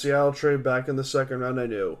and Seattle traded back in the second round, I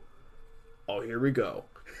knew, oh, here we go.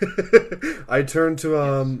 I turned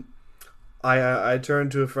to I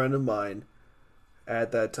turned to a friend of mine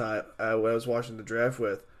at that time when I was watching the draft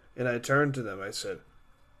with, and I turned to them. I said,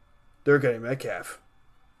 "They're getting Metcalf.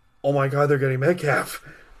 Oh my God, they're getting Metcalf!"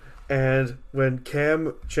 And when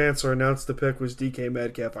Cam Chancellor announced the pick was DK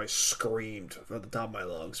Metcalf, I screamed from the top of my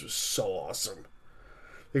lungs. It was so awesome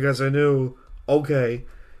because I knew, okay,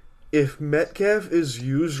 if Metcalf is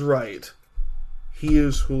used right, he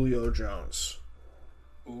is Julio Jones.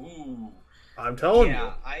 Ooh. I'm telling you.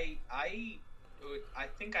 Yeah, I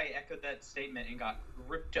think I echoed that statement and got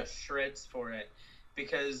ripped to shreds for it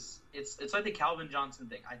because it's like the Calvin Johnson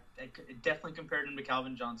thing. I definitely compared him to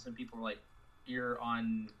Calvin Johnson. People were like, "You're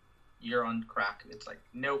on crack." It's like,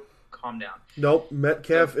 nope, calm down. Nope,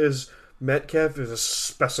 Metcalf is a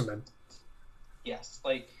specimen. Yes,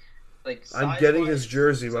 like I'm getting his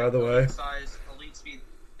jersey, by the way. Size, elite speed.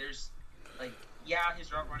 There's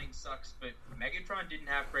his route running sucks, but Megatron didn't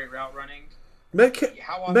have great route running.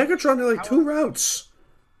 Megatron had like 2 routes.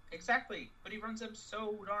 Exactly, but he runs them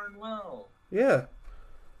so darn well. Yeah.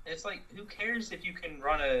 It's like, who cares if you can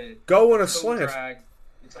run a go in a slant? Drag?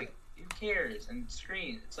 It's like, who cares? And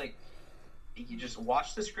screen. It's like, you just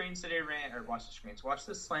watch the screens that he ran, or watch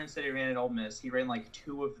the slants that he ran at Ole Miss. He ran like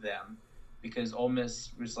 2 of them because Ole Miss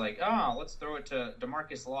was like, oh, let's throw it to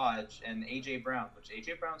DeMarcus Lodge and A.J. Brown, which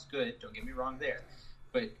A.J. Brown's good. Don't get me wrong there.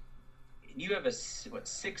 But you have a 6'3",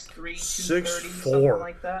 230, something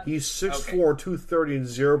like that? He's 6'4", 230, and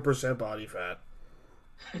 0% body fat.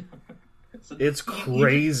 So it's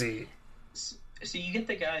crazy. So you get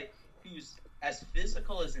the guy who's as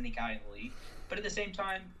physical as any guy in the league, but at the same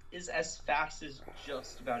time is as fast as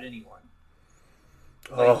just about anyone.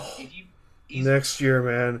 Next year,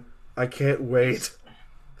 man. I can't wait.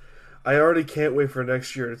 I already can't wait for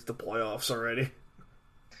next year. It's the playoffs already.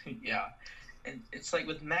 Yeah. And it's like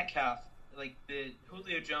with Metcalf, like the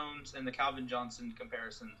Julio Jones and the Calvin Johnson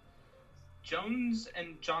comparison. Jones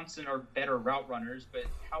and Johnson are better route runners, but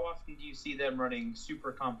how often do you see them running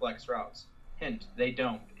super complex routes? Hint, they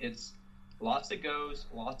don't. It's lots of goes,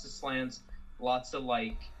 lots of slants, lots of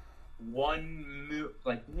one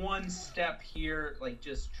step here,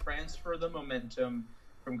 just transfer the momentum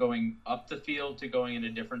from going up the field to going in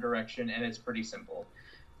a different direction, and it's pretty simple.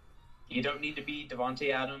 You don't need to be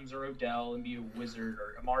Devontae Adams or Odell and be a wizard,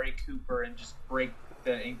 or Amari Cooper and just break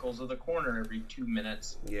the ankles of the corner every 2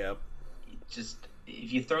 minutes. Yep. Just,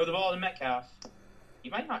 if you throw the ball to Metcalf,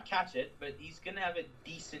 he might not catch it, but he's going to have a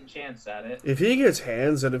decent chance at it. If he gets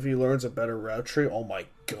hands and if he learns a better route tree, oh my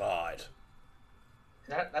God.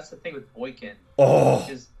 That's the thing with Boykin. Oh.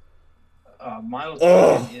 Because Miles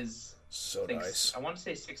Boykin is... So nice. I want to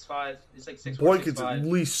say 6'5". He's like 6'4", Boykin's 6'5". at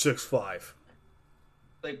least 6'5".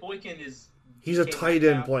 Like, Boykin is... He's a tight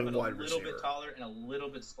end playing wide receiver. A little bit taller and a little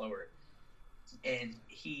bit slower. And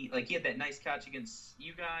he had that nice catch against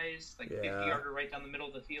you guys, 50-yarder right down the middle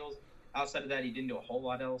of the field. Outside of that, he didn't do a whole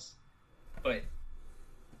lot else. But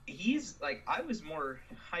he's, I was more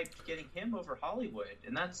hyped getting him over Hollywood,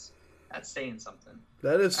 and that's saying something.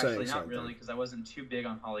 That is saying something. something. Actually, not really, because I wasn't too big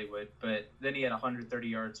on Hollywood. But then he had 130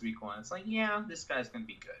 yards week 1. It's like, yeah, this guy's going to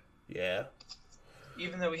be good. Yeah.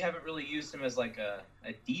 Even though we haven't really used him as, a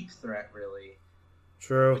deep threat, really.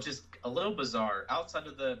 True. Which is a little bizarre. Outside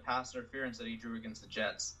of the pass interference that he drew against the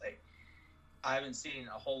Jets, I haven't seen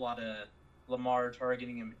a whole lot of Lamar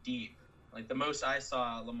targeting him deep. Like, the most I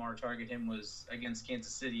saw Lamar target him was against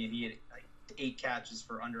Kansas City, and he had like 8 catches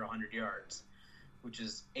for under 100 yards, which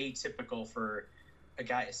is atypical for a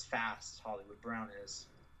guy as fast as Hollywood Brown is.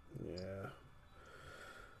 Yeah.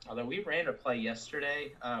 Although we ran a play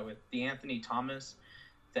yesterday with DeAnthony Thomas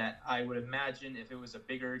that I would imagine if it was a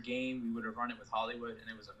bigger game, we would have run it with Hollywood, and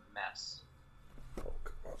it was a mess. Oh,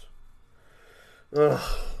 God. Ugh.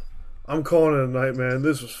 I'm calling it a night, man.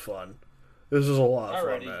 This was fun. This was a lot of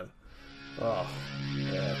fun, man. Oh,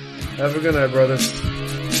 yeah. Have a good night, brother. May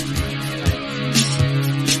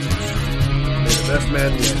the best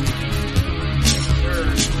man win.